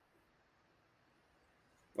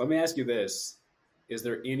 Let me ask you this. Is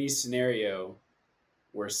there any scenario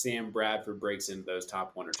where Sam Bradford breaks into those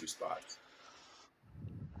top 1 or 2 spots?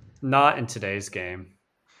 Not in today's game.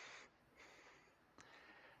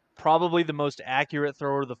 Probably the most accurate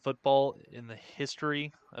thrower of the football in the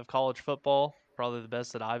history of college football. Probably the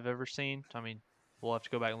best that I've ever seen. I mean, we'll have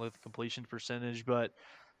to go back and look at the completion percentage, but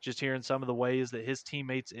just hearing some of the ways that his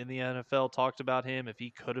teammates in the NFL talked about him, if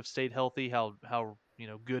he could have stayed healthy, how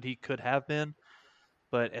good he could have been.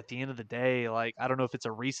 But at the end of the day, like, I don't know if it's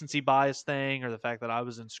a recency bias thing or the fact that I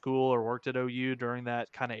was in school or worked at OU during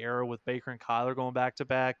that kind of era with Baker and Kyler going back to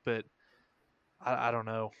back, but I don't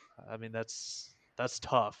know. I mean, that's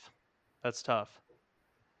tough. That's tough.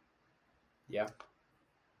 Yeah.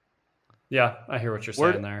 Yeah, I hear what you're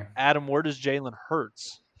saying there. Adam, where does Jalen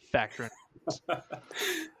Hurts factor in?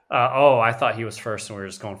 I thought he was first and we were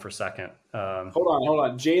just going for second. Hold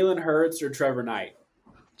on. Jalen Hurts or Trevor Knight?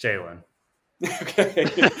 Jalen. Okay.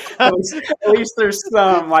 at least there's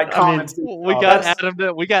some comments. We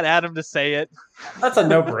got Adam to say it. That's a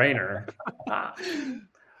no-brainer.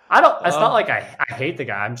 It's not like I hate the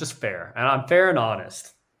guy. I'm just fair, and I'm fair and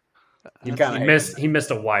honest. He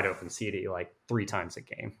missed a wide open CD like 3 times a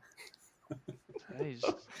game. Hey,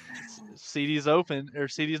 CD's open or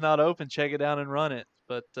CD's not open. Check it down and run it.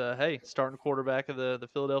 But hey, starting quarterback of the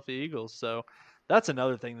Philadelphia Eagles. So that's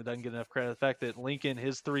another thing that doesn't get enough credit. The fact that Lincoln,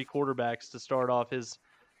 his 3 quarterbacks to start off his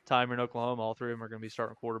time in Oklahoma, all 3 of them are going to be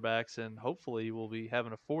starting quarterbacks, and hopefully we'll be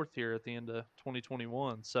having a 4th here at the end of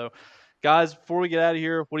 2021. So, guys, before we get out of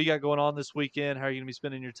here, what do you got going on this weekend? How are you going to be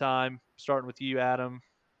spending your time? Starting with you, Adam.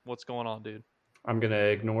 What's going on, dude? I'm going to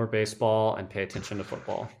ignore baseball and pay attention to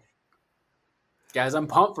football. Guys, I'm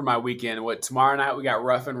pumped for my weekend. Tomorrow night we got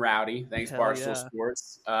Rough and Rowdy. Thanks, Barstool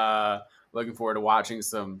Sports. Looking forward to watching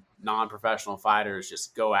some non-professional fighters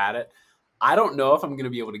just go at it. I don't know if I'm going to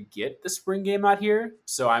be able to get the spring game out here,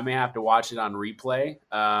 so I may have to watch it on replay.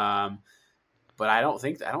 But I don't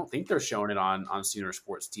think they're showing it on Sooner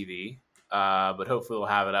Sports TV. But hopefully we'll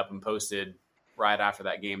have it up and posted right after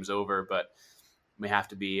that game's over. But may have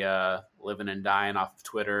to be living and dying off of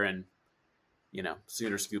Twitter and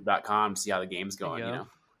Soonerscoop.com to see how the game's going.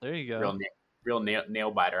 There you go. Real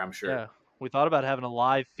nail biter, I'm sure. Yeah. We thought about having a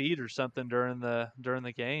live feed or something during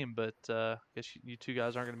the game, but I guess you 2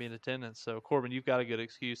 guys aren't going to be in attendance. So Corbin, you've got a good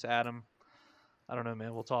excuse. Adam, I don't know,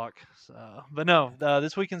 man. We'll talk. But no,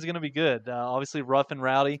 this weekend's going to be good. Obviously, Rough and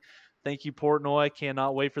Rowdy. Thank you, Portnoy.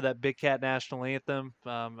 Cannot wait for that Big Cat national anthem.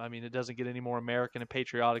 I mean, it doesn't get any more American and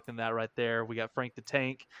patriotic than that right there. We got Frank the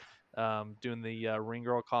Tank doing the Ring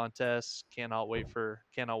Girl contest. Cannot wait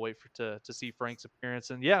to see Frank's appearance.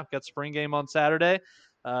 And yeah, got spring game on Saturday.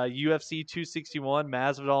 UFC 261,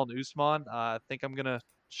 Masvidal and Usman. I think I'm gonna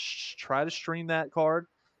try to stream that card.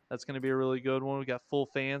 That's going to be a really good one. We got full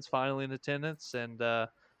fans finally in attendance, and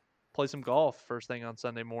play some golf first thing on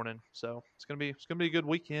Sunday morning. So it's gonna be a good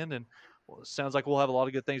weekend, and it sounds like we'll have a lot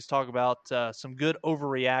of good things to talk about. Some good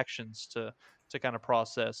overreactions to kind of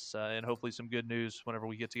process, and hopefully some good news whenever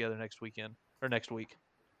we get together next week.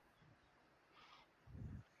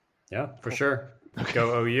 Yeah, for sure.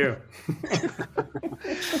 Go OU.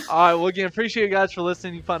 All right. Well, again, appreciate you guys for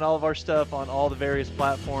listening. You can find all of our stuff on all the various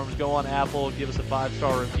platforms. Go on Apple, give us a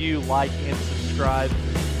 5-star review, like, and subscribe.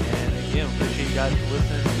 And again, appreciate you guys for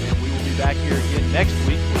listening. And we will be back here again next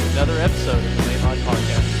week with another episode of the Mainline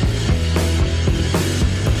Podcast.